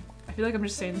 I feel like I'm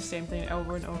just saying the same thing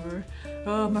over and over.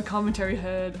 Oh, my commentary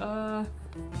head.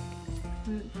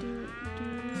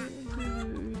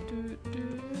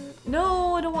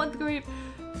 No, I don't want the grape.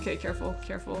 Okay, careful,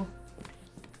 careful.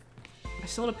 I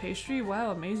sold a pastry?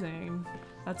 Wow, amazing.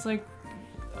 That's like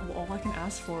all I can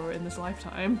ask for in this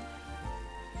lifetime.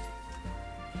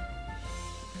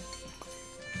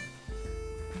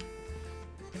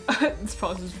 This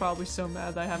process is probably so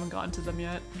mad that I haven't gotten to them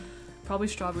yet. Probably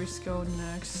strawberry scone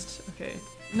next. Okay.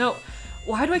 No!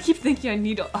 Why do I keep thinking I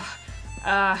need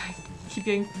keep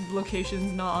getting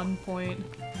locations not on point.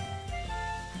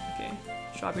 Okay.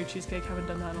 Strawberry cheesecake, haven't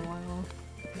done that in a while.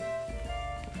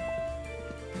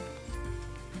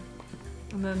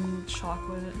 And then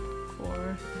chocolate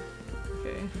for...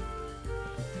 okay.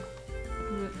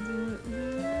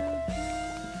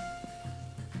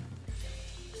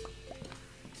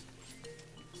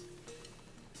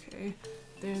 Okay,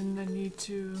 then I need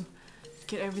to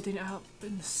get everything up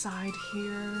inside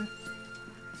here.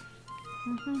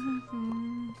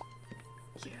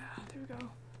 Yeah, there we go.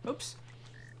 Oops.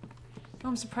 Oh,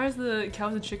 I'm surprised the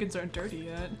cows and chickens aren't dirty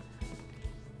yet.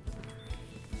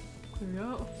 There we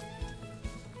go.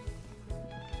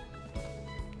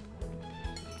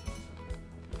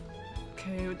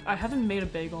 Okay, I haven't made a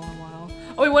bagel in a while.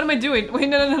 Oh wait, what am I doing? Wait,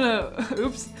 no.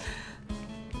 Oops.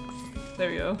 There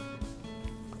we go.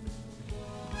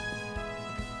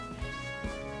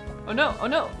 Oh no, oh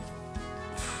no!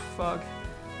 Fuck.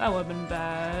 That would've been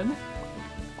bad.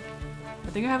 I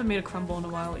think I haven't made a crumble in a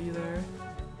while either.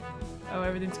 Oh,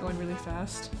 everything's going really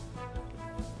fast.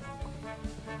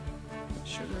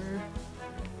 Sugar.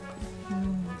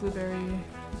 Blueberry.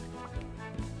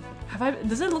 Have I-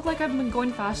 does it look like I've been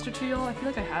going faster to y'all? I feel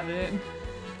like I haven't.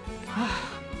 I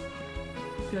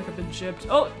feel like I've been gypped.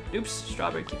 Oh! Oops,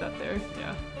 strawberry, keep that there.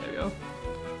 Yeah, there we go.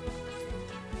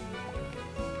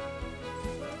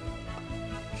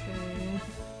 Okay.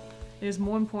 It is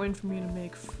more important for me to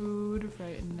make food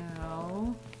right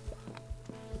now.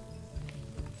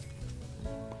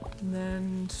 And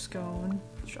then scone.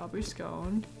 Strawberry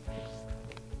scone.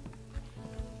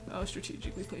 Oh,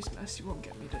 strategically placed mess, you won't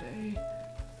get me today.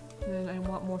 And then I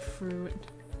want more fruit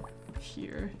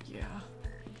here. Yeah.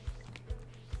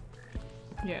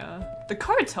 Yeah. The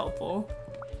card's helpful.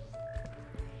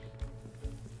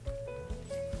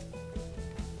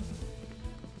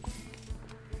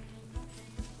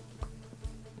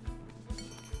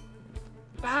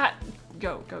 Ah!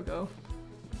 Go, go, go.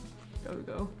 Go,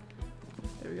 go.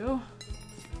 There we go.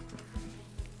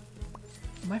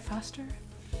 Am I faster?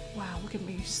 Wow, look at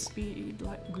me. Speed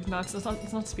light. No, it's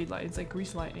not speed light, it's like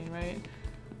grease lightning, right?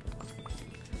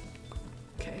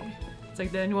 Okay. It's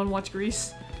like, did anyone watch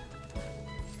Grease?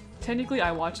 Technically,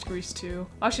 I watched Grease too.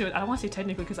 Actually, I don't want to say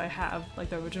technically because I have, like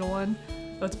the original one.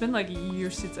 But it's been like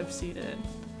years since I've seen it.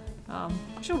 I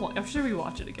should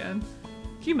rewatch it again.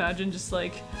 Can you imagine just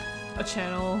like a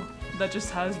channel that just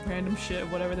has random shit,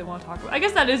 whatever they want to talk about? I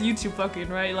guess that is YouTube fucking,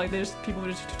 right? Like there's people who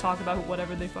just talk about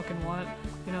whatever they fucking want,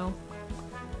 you know?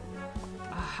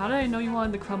 How did I know you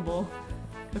wanted the crumble?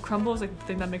 The crumble is like the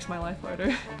thing that makes my life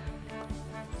harder.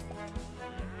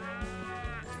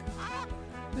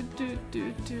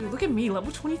 Look at me,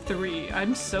 level 23.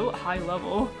 I'm so high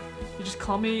level. You just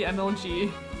call me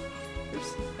MLG.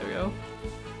 Oops, there we go.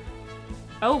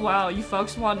 Oh wow, you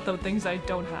folks want the things I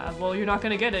don't have. Well, you're not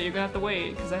gonna get it. You're gonna have to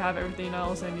wait because I have everything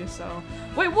else I need to sell.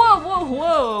 Wait,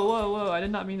 whoa! I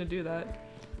did not mean to do that.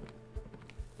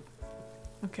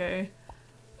 Okay.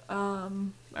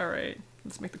 Alright.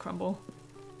 Let's make the crumble.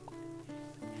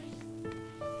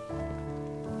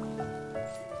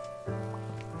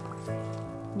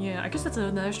 Yeah, I guess that's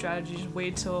another strategy. Just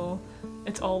wait till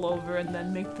it's all over and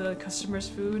then make the customers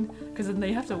food. Because then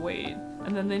they have to wait.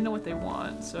 And then they know what they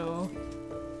want, so...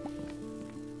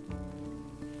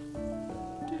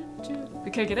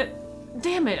 Okay, get it?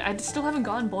 Damn it! I still haven't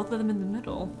gotten both of them in the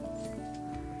middle.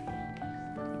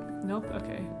 Nope,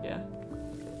 okay, yeah.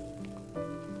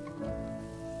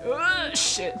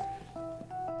 Shit.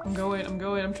 I'm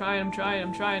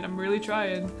trying, I'm really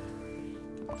trying.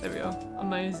 There we go.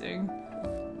 Amazing.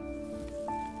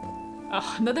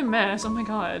 Ugh, another mess, oh my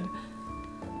god.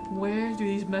 Where do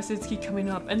these messes keep coming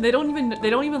up? And they don't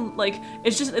even like,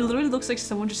 it literally looks like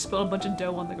someone just spilled a bunch of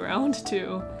dough on the ground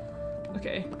too.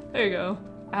 Okay, there you go.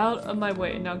 Out of my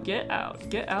way. Now get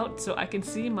out so I can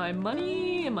see my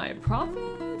money and my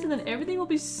profits, and then everything will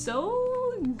be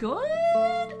so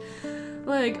good.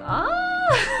 Like,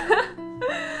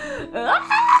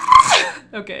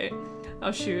 okay.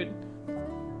 Oh shoot.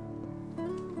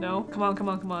 No, come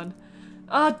on.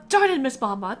 Darn it, Miss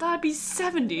Bomba, I thought I'd be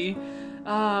 70.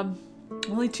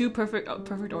 Only 2 perfect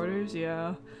orders,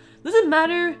 yeah. Doesn't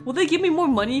matter. Will they give me more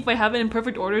money if I have it in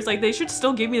perfect orders? Like, they should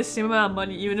still give me the same amount of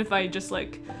money even if I just,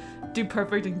 like, do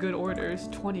perfect and good orders.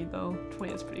 20, though.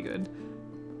 20 is pretty good.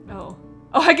 Oh.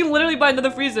 Oh, I can literally buy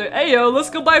another freezer. Hey, yo, let's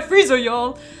go buy a freezer,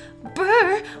 y'all.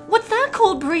 Brr, what's that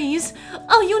cold breeze?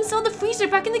 Oh, you installed the freezer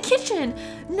back in the kitchen.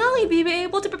 Now you'll be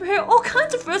able to prepare all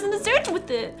kinds of frozen desserts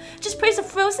with it. Just place a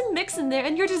frozen mix in there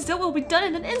and your dessert will be done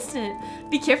in an instant.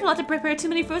 Be careful not to prepare too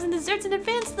many frozen desserts in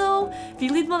advance though. If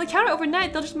you leave them on the counter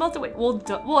overnight, they'll just melt away. Well,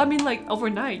 I mean like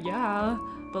overnight, yeah.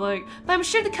 But I'm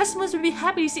sure the customers would be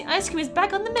happy to see ice cream is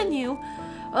back on the menu.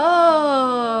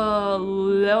 Oh,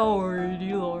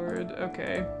 lordy lord.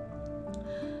 Okay.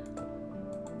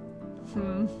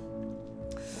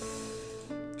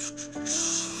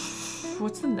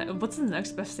 What's the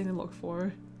next best thing to look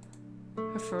for?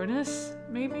 A furnace,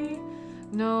 maybe?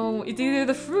 No, it's either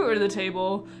the fruit or the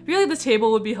table. Really, the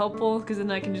table would be helpful because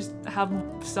then I can just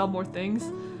sell more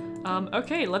things.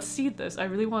 Okay, let's see this. I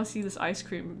really want to see this ice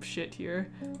cream shit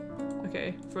here.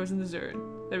 Okay, frozen dessert.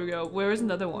 There we go. Where is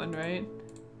another one, right?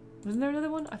 Wasn't there another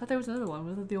one? I thought there was another one.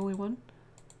 Was that the only one?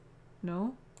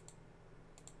 No?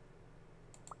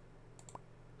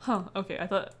 Huh, okay, I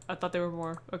thought there were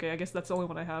more. Okay, I guess that's the only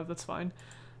one I have, that's fine.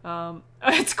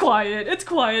 It's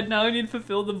quiet now, I need to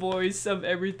fulfill the voice of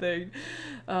everything.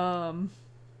 Okay,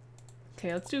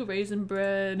 let's do raisin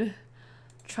bread.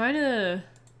 Trying to...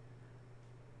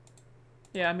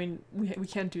 Yeah, I mean, we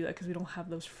can't do that because we don't have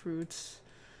those fruits.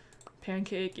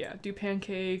 Pancake, yeah, do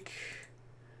pancake.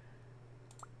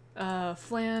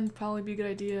 Flan, probably be a good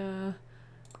idea.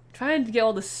 Trying to get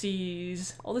all the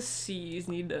C's. All the C's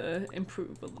need to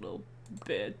improve a little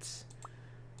bit.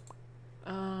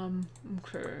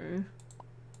 Okay.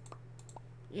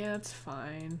 Yeah, it's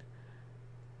fine.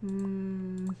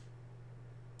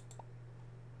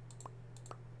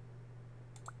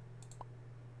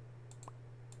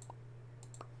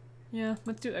 Yeah,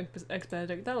 let's do Eggs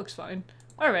Benedict. That looks fine.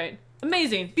 Alright.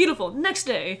 Amazing. Beautiful. Next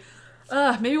day.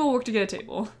 Maybe we'll work to get a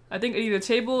table. I think either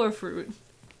table or fruit.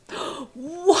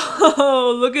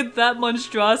 Whoa! Look at that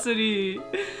monstrosity!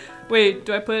 Wait,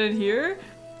 do I put it in here?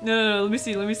 No, let me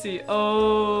see.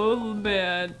 Oh,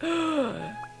 man.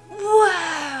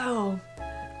 Wow!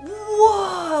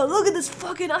 Whoa! Look at this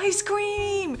fucking ice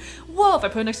cream! Whoa, if I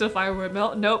put it next to the fire, will it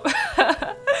melt? Nope.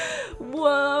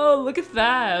 Whoa, look at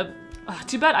that!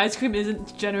 Too bad ice cream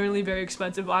isn't generally very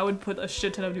expensive. I would put a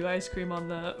shit ton of new ice cream on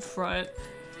the front.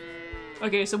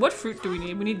 Okay, so what fruit do we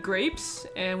need? We need grapes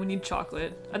and we need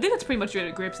chocolate. I think that's pretty much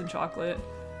it, grapes and chocolate.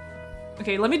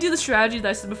 Okay, let me do the strategy that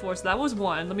I said before. So that was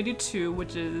 1. Let me do 2,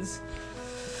 which is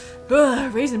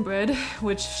raisin bread,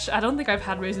 which I don't think I've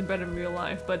had raisin bread in real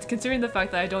life, but considering the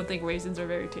fact that I don't think raisins are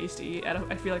very tasty,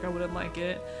 I feel like I wouldn't like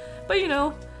it. But you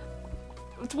know,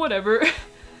 it's whatever.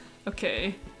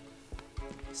 Okay,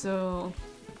 so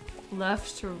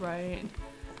left to right.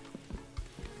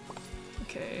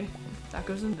 Okay, that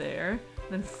goes in there.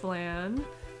 Then flan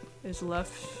is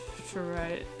left to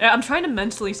right. I'm trying to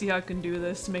mentally see how I can do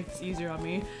this to make this easier on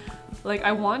me. Like,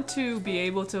 I want to be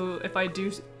able to, if I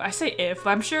do, I say if,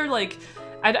 I'm sure like,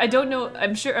 I don't know,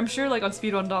 I'm sure like on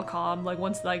speedrun.com, like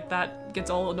once like that gets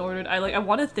all ordered, I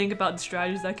want to think about the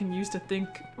strategies I can use to think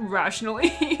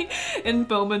rationally in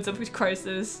moments of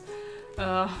crisis.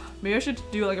 Maybe I should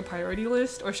do like a priority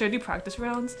list, or should I do practice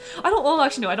rounds?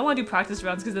 Actually no, I don't want to do practice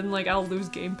rounds because then like I'll lose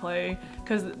gameplay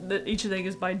because each thing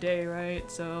is by day,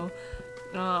 right? So,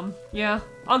 yeah,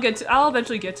 I'll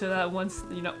eventually get to that once,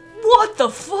 you know. What the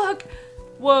fuck?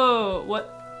 Whoa, what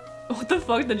the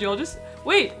fuck did y'all just,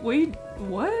 wait,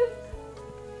 what?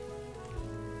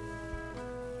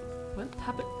 What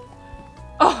happened?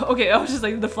 Oh, okay, I was just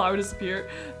like, the flower disappeared.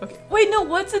 Okay. Wait, no,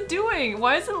 what's it doing?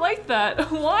 Why is it like that?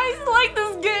 Why is it like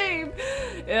this game?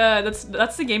 Yeah,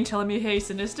 that's the game telling me, hey,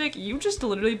 Cynistic, you've just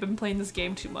literally been playing this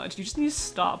game too much. You just need to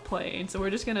stop playing. So we're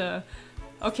just gonna...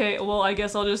 Okay, well, I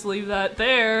guess I'll just leave that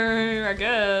there, I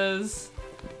guess.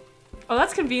 Oh,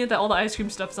 that's convenient that all the ice cream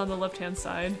stuff's on the left-hand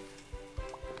side.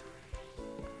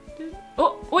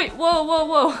 Oh, wait, whoa, whoa,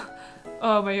 whoa!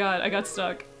 Oh my god, I got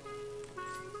stuck.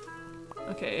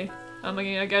 Okay,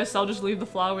 I guess I'll just leave the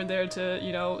flour there to,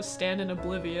 you know, stand in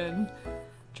oblivion.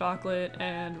 Chocolate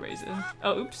and raisin.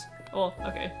 Oh, oops. Oh,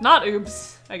 okay. Not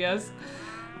oops, I guess.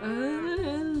 There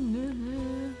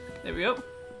we go.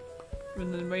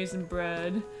 And then raisin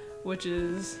bread, which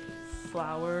is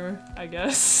flour, I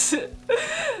guess.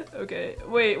 Okay,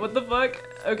 wait, what the fuck?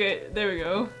 Okay, there we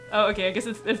go. Oh, okay, I guess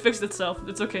it fixed itself.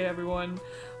 It's okay, everyone.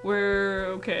 We're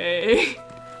okay.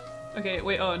 Okay,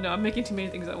 wait, oh no, I'm making too many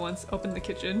things at once. Open the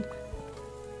kitchen.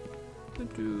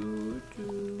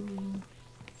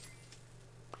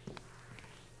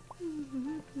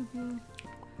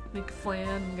 Make a flan.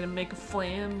 I'm gonna make a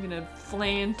flan. I'm gonna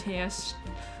flan test.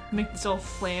 Make this all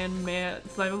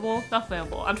flammable? Not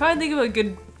flammable. I'm trying to think of a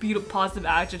good, beautiful, positive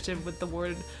adjective with the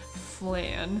word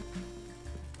flan.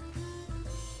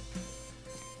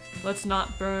 Let's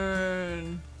not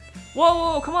burn. Whoa,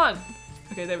 whoa, come on!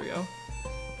 Okay, there we go.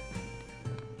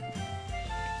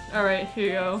 Alright, here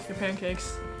you go. Your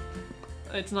pancakes.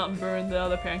 It's not burn the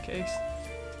other pancakes.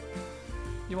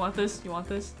 You want this? You want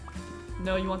this?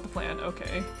 No, you want the flan.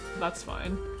 Okay, that's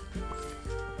fine.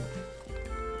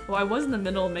 Well, I was in the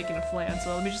middle of making a flan,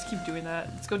 so let me just keep doing that.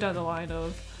 Let's go down the line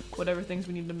of whatever things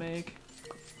we need to make.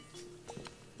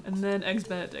 And then eggs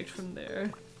benedict from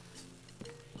there.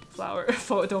 Flour.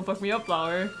 Don't fuck me up,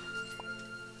 flour.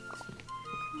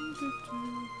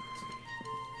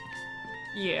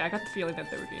 Yeah, I got the feeling that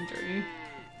they were being dirty.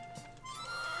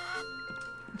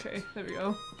 Okay, there we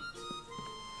go.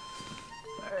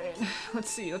 Alright, let's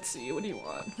see, what do you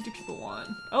want? What do people want?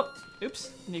 Oh,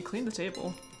 oops, I need to clean the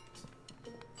table.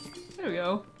 There we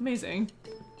go, amazing.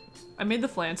 I made the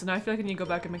flan, so now I feel like I need to go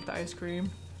back and make the ice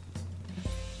cream.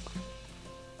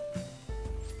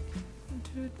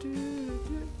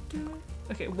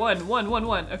 Okay, one.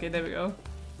 Okay, there we go.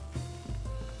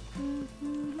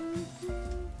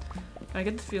 I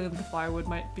get the feeling that the firewood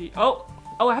might be- Oh!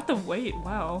 Oh, I have to wait,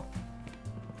 wow.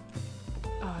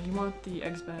 Oh, you want the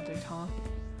eggs benedict, huh?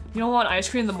 You don't want ice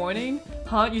cream in the morning?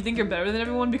 Huh? You think you're better than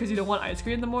everyone because you don't want ice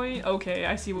cream in the morning? Okay,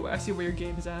 I see where your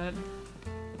game's at.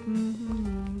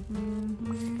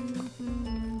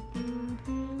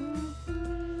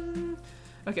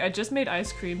 Okay, I just made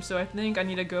ice cream, so I think I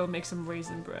need to go make some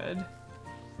raisin bread.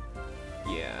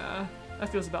 Yeah, that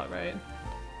feels about right.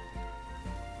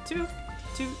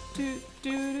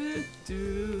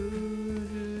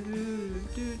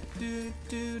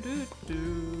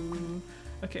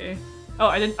 Okay. Oh,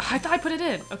 I thought I put it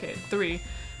in. Okay, 3.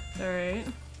 Alright.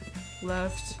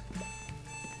 Left.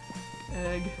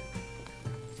 Egg.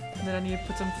 And then I need to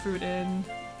put some fruit in.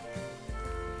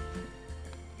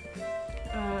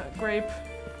 Grape.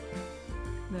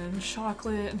 And then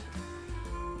chocolate.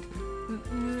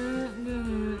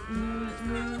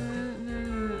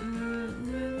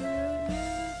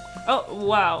 Oh,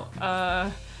 wow.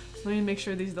 Let me make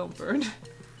sure these don't burn.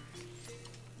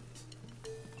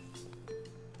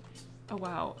 Oh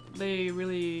wow, they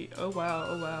really- oh wow,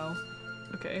 oh wow.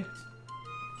 Okay.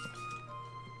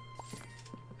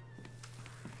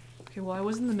 Okay, well I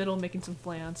was in the middle making some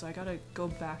flan, so I gotta go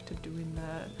back to doing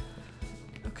that.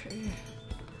 Okay.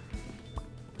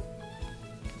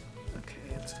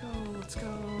 Okay, let's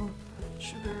go.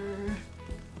 Sugar.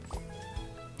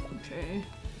 Okay.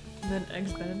 And then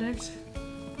eggs benedict.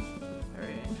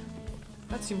 Alright.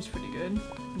 That seems pretty good.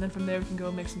 And then from there we can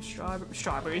go make some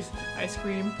strawberries. Ice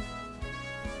cream.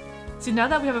 See, now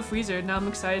that we have a freezer, now I'm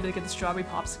excited to get the strawberry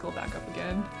popsicle back up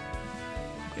again.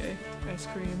 Okay, ice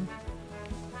cream.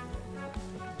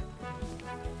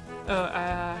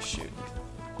 Oh, shoot.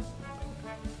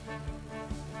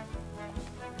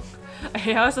 I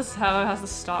hate how it has to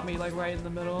stop me, like, right in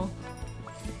the middle.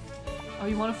 Oh,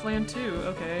 you want a flan too?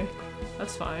 Okay.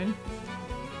 That's fine.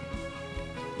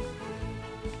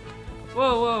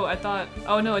 Whoa, whoa, I thought-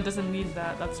 oh no, it doesn't need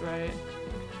that, that's right.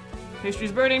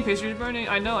 Pastry's burning, pastry's burning,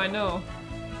 I know.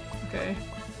 Okay.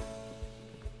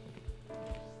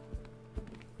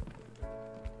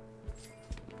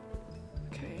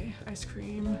 Okay, ice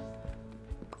cream.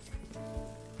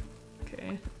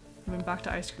 Okay, I mean back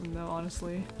to ice cream though,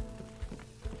 honestly.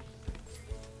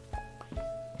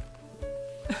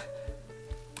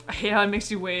 I hate how it makes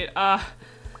you wait,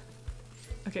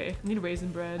 okay, I need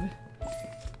raisin bread.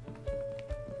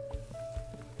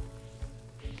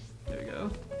 There we go.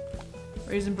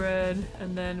 Raisin bread,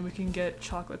 and then we can get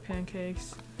chocolate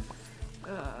pancakes.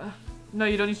 No,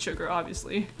 you don't need sugar,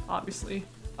 obviously. Obviously.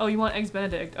 Oh, you want eggs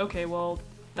benedict? Okay, well,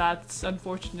 that's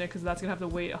unfortunate because that's gonna have to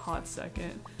wait a hot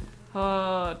second.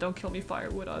 Don't kill me,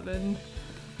 firewood oven.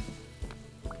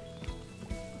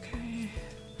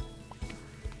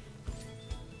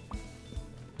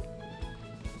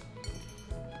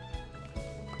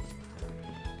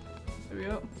 we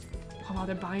go. Oh wow,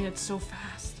 they're buying it so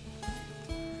fast.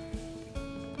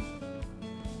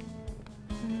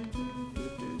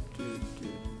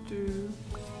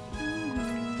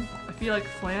 I feel like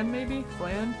flan, maybe?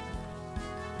 Flan?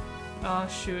 Oh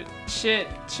shoot. Shit,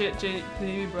 they need to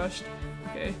be brushed.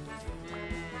 Okay.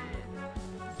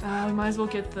 We might as well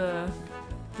get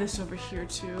this over here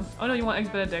too. Oh no, you want eggs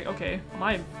benedict. Okay.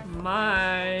 My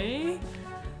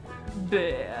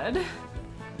bad.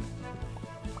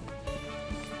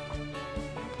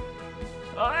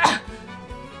 Ah!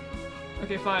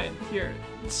 Okay, fine. Here.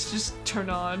 Let's just turn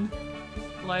on.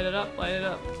 Light it up, light it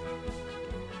up.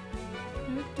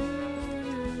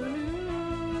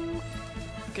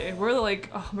 Okay, we're like,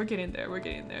 oh, we're getting there, we're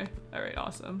getting there. Alright,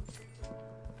 awesome.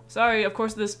 Sorry, of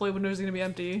course the display window is gonna be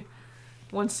empty.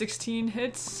 116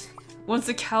 hits. Once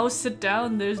the cows sit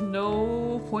down, there's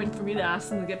no point for me to ask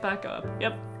them to get back up.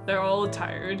 Yep, they're all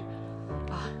tired.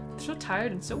 Ah, they're so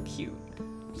tired and so cute.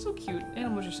 So cute.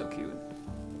 Animals are so cute.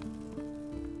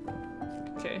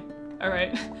 Okay,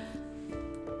 alright.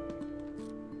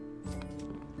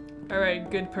 Alright,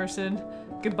 good person.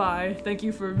 Goodbye. Thank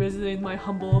you for visiting my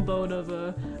humble abode of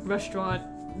a restaurant,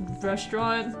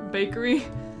 bakery?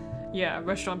 Yeah,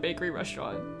 restaurant, bakery,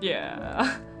 restaurant.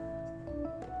 Yeah.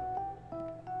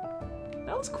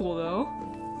 That was cool though.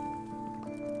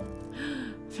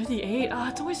 58?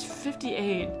 Ah, it's always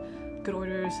 58. Good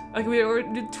orders. Okay, we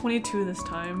ordered 22 this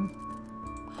time.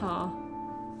 Huh.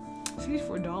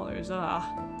 $64. Ah,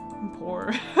 I'm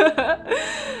poor.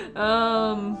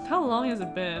 How long has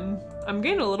it been? I'm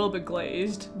getting a little bit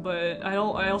glazed, but I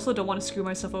also don't want to screw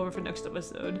myself over for next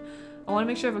episode. I want to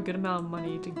make sure I have a good amount of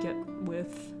money to get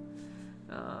with.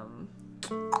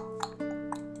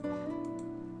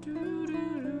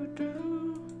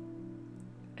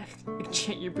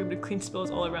 Enchant your broom to clean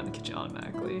spills all around the kitchen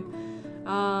automatically.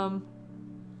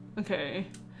 Okay.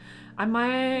 I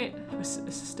might have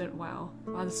assistant. Wow,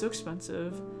 that's so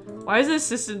expensive. Why is the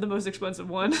assistant the most expensive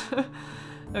one?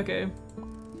 Okay.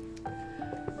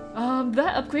 Did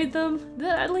that upgrade them? Did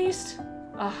that at least?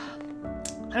 I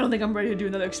don't think I'm ready to do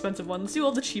another expensive one. Let's do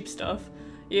all the cheap stuff.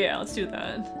 Yeah, let's do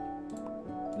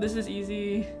that. This is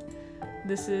easy.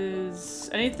 This is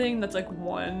anything that's like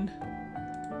 1.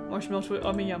 Marshmallow twist.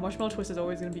 I mean, yeah, marshmallow twist is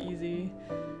always gonna be easy.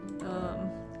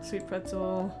 Sweet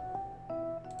pretzel.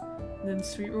 And then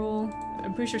sweet roll.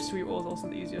 I'm pretty sure sweet roll is also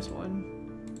the easiest one.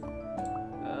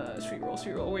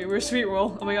 Sweet roll. Wait, where's sweet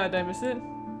roll? Oh my god, did I miss it?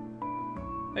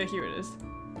 Wait, here it is.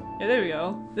 Yeah, there we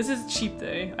go. This is cheap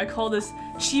day. I call this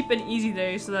cheap and easy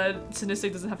day so that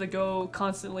Cynistic doesn't have to go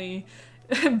constantly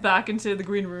back into the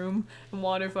green room and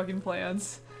water fucking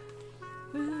plants.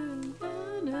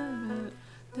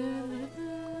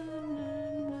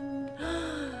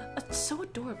 It's so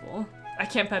adorable. I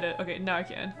can't pet it. Okay, now I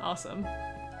can. Awesome.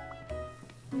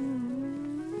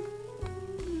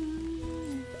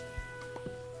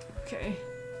 Okay.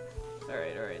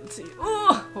 Alright, let's see.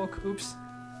 Oh, oops.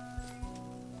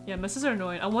 Yeah, messes are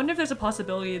annoying. I wonder if there's a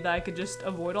possibility that I could just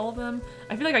avoid all of them.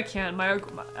 I feel like I can.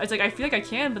 It's like I feel like I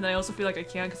can, but then I also feel like I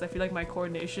can't because I feel like my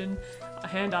coordination,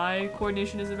 hand-eye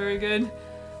coordination isn't very good.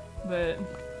 But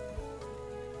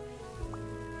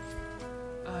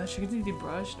chickens need to be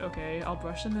brushed. Okay, I'll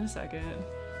brush them in a second.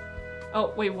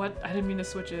 Oh wait, what? I didn't mean to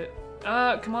switch it.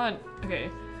 Come on. Okay.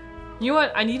 You know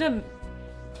what? I need to.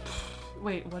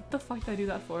 Wait, what the fuck did I do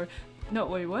that for? No,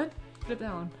 wait, what? Put it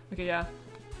down. Okay, yeah.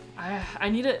 I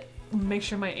need to make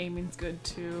sure my aiming's good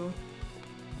too.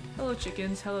 Hello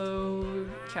chickens, hello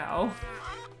cow.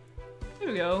 There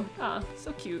we go. Ah,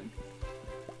 so cute.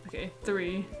 Okay,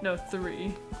 3. No,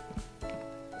 3.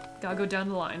 Gotta go down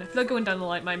the line. I feel like going down the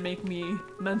line might make me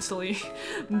mentally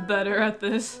better at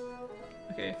this.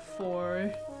 Okay,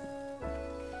 4.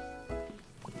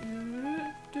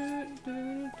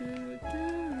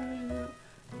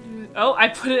 Oh, I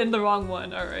put it in the wrong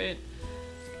one. Alright.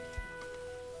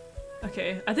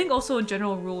 Okay, I think also a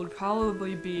general rule would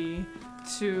probably be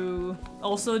to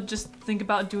also just think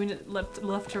about doing it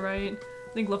left to right.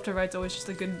 I think left to right's always just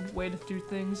a good way to do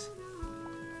things.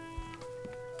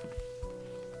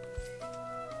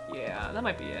 Yeah, that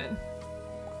might be it.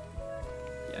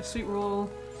 Yeah, sweet roll.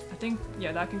 I think,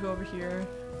 yeah, that can go over here.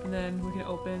 And then we can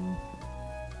open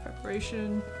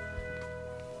preparation.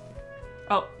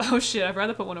 Oh shit, I'd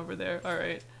rather put one over there.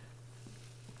 Alright.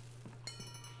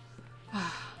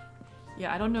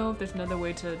 Yeah, I don't know if there's another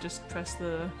way to just press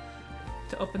to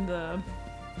open the,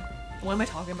 what am I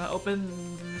talking about? Open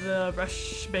the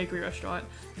bakery restaurant.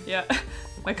 Yeah,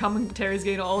 my commentary is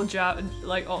getting all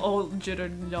all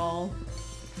jittered and all.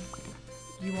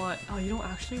 You want, oh, you don't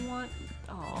actually want?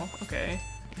 Oh, okay.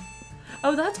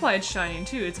 Oh, that's why it's shining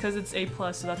too. It's because it's A+,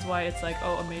 so that's why it's like,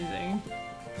 oh, amazing.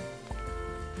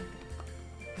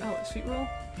 Oh, sweet roll?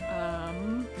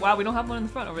 Wow, we don't have one in the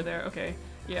front over there. Okay,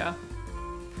 yeah.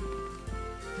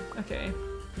 Okay.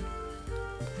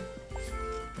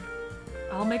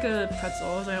 I'll make a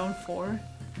pretzel. Was I on 4?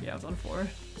 Yeah, I was on 4.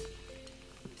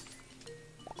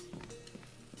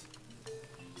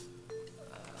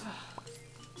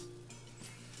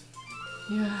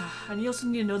 Yeah, and you also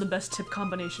need to know the best tip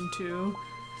combination too.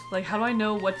 Like, how do I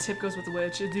know what tip goes with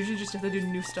which? It's usually just if they do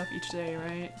new stuff each day,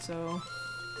 right? So...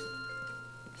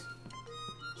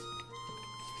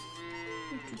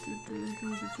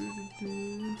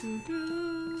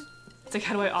 It's like,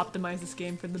 how do I optimize this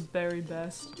game for the very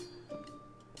best?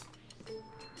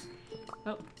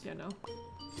 Oh, yeah, no.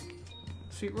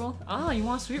 Sweet roll? Ah, you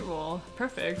want a sweet roll.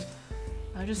 Perfect.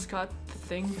 I just got the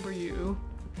thing for you.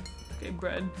 Okay,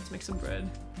 bread. Let's make some bread.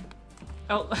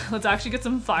 Oh, let's actually get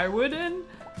some firewood in.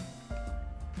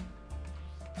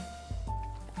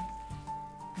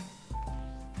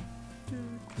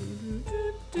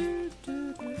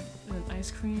 And ice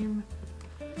cream.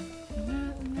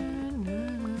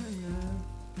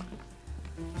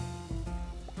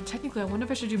 Technically, I wonder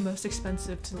if I should do most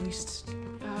expensive to least...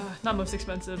 not most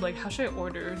expensive, like how should I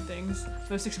order things?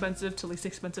 Most expensive to least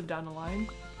expensive down the line,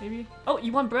 maybe? Oh,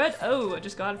 you want bread? Oh, I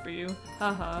just got it for you.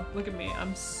 Haha, look at me,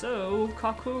 I'm so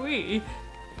cocky.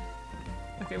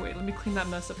 Okay, wait, let me clean that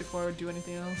mess up before I do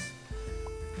anything else.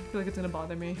 I feel like it's gonna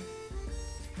bother me.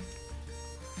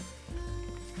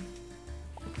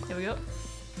 Here we go.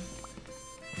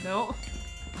 No?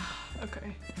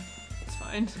 Okay, it's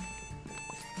fine.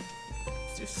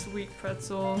 Let's do sweet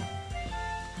pretzel.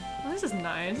 Oh, this is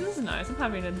nice. This is nice. I'm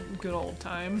having a good old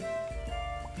time.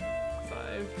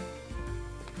 5.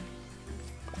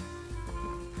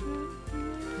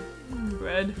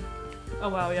 Bread. Oh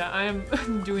wow, yeah, I am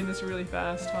doing this really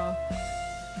fast, huh?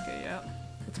 Okay, yeah.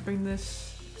 Let's bring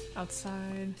this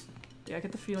outside. Yeah, I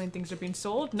get the feeling things are being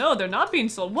sold. No, they're not being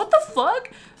sold. What the fuck?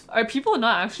 Are people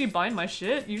not actually buying my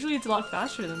shit? Usually it's a lot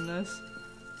faster than this.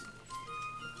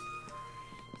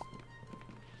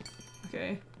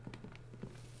 Okay.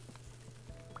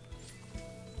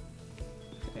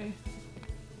 Okay.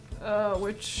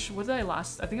 What did I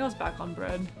last? I think I was back on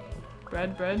bread.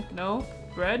 Bread? No?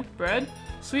 Bread?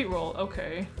 Sweet roll,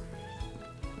 okay.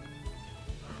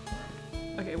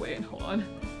 Okay, wait, hold on.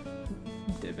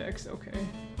 DivX, okay.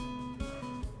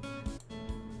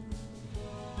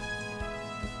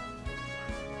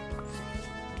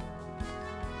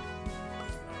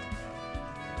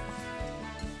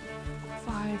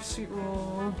 Sweet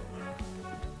roll.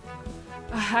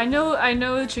 I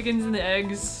know the chickens and the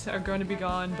eggs are going to be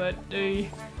gone, but I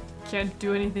can't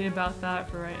do anything about that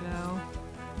for right now.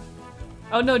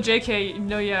 Oh no, JK,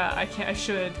 no, yeah, I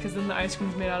should, because then the ice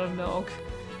cream's made out of milk.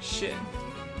 Shit.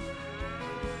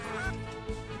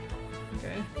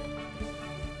 Okay.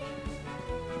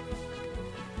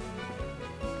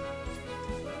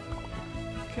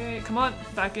 Okay, come on,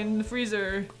 back in the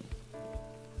freezer.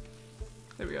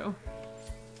 There we go.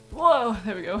 Whoa,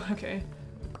 there we go, okay.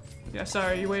 Yeah,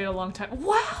 sorry, you waited a long time.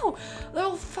 Wow! They're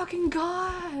all fucking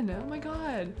gone! Oh my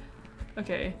god.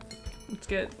 Okay, let's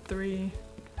get 3.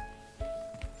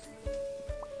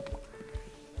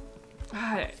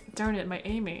 Ah, darn it, my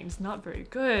aiming's not very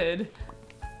good.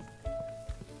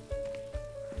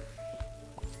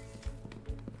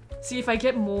 See, if I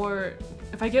get more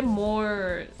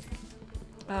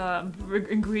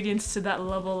ingredients to that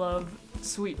level of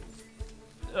sweet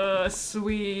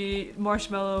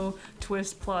marshmallow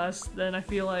twist plus, then I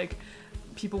feel like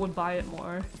people would buy it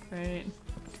more, right?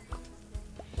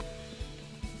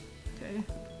 Okay.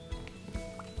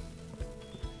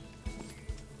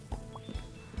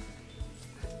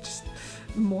 Just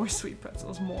more sweet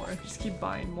pretzels, more. Just keep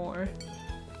buying more.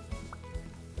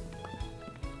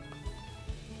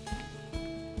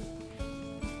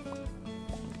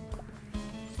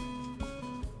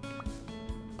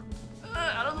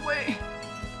 Out of the way!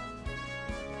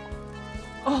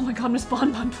 Oh my god, Miss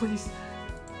Bonbon, please.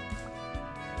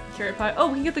 Carrot pie. Oh,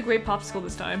 we can get the grape popsicle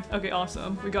this time. Okay,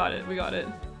 awesome. We got it.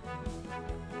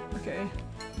 Okay.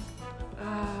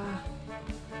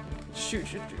 Shoot.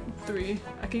 3.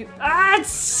 I can. Ah,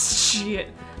 shit.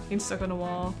 Getting stuck on the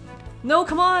wall. No,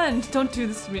 come on! Don't do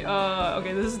this to me.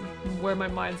 Okay, this is where my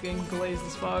mind's getting glazed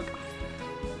as fuck.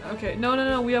 Okay,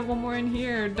 no, we have one more in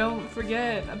here. Don't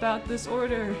forget about this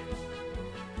order.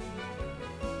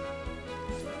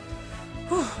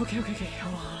 Whew, okay,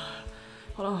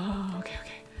 hold on, okay.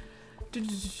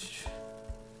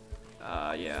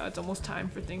 Yeah, it's almost time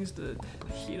for things to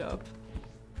heat up.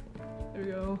 There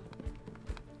we go.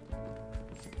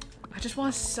 I just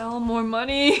want to sell more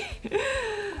money.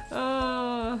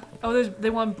 Oh, they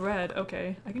want bread.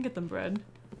 Okay, I can get them bread.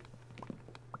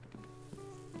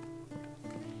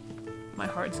 My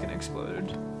heart's gonna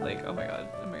explode. Like, oh my god,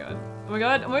 oh my god, oh my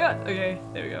god, oh my god. Okay,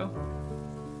 there we go.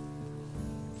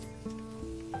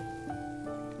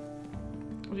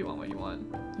 What do you want? What do you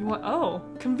want? You want? Oh,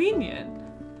 convenient.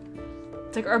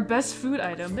 It's like our best food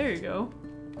item. There you go.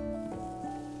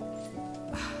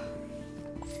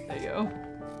 There you go.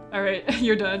 All right,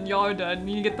 you're done. Y'all are done.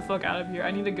 You need to get the fuck out of here.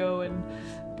 I need to go and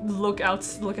look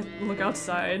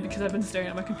outside because I've been staring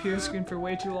at my computer screen for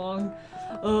way too long.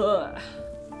 Ugh.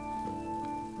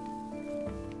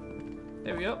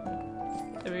 There we go.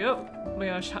 There we go. Oh my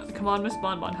gosh, come on, Miss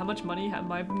Bonbon. How much money have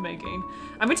I been making?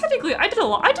 I mean, technically, I did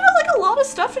like a lot of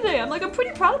stuff today. I'm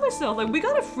pretty proud of myself. Like, we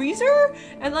got a freezer,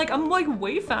 and like, I'm like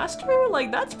way faster.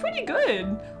 Like, that's pretty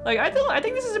good. Like, I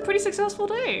think this is a pretty successful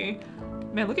day.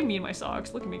 Man, look at me in my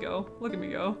socks. Look at me go. Look at me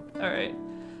go. All right,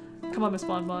 come on, Miss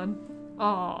Bonbon.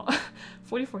 Aw,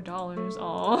 $44.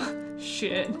 Aw,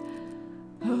 shit.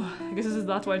 I guess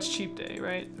that's why it's cheap day,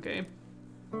 right? Okay.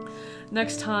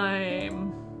 Next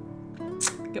time.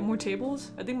 Get more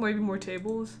tables? I think maybe more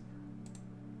tables.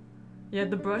 Yeah,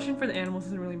 the brushing for the animals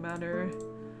doesn't really matter.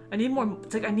 I need more,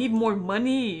 it's like I need more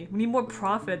money. We need more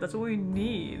profit, that's what we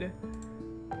need.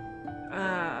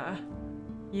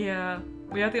 Yeah.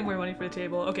 We have to get more money for the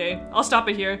table. Okay, I'll stop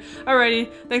it here. Alrighty,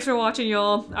 thanks for watching,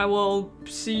 y'all. I will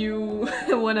see you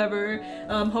whenever.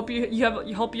 Hope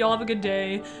y'all have a good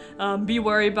day. Be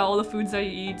worried about all the foods that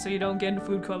you eat so you don't get into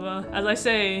food coma. As I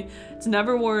say, it's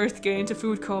never worth getting into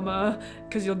food coma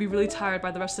because you'll be really tired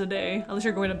by the rest of the day, unless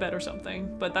you're going to bed or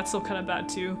something. But that's still kind of bad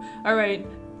too. Alright,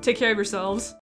 take care of yourselves.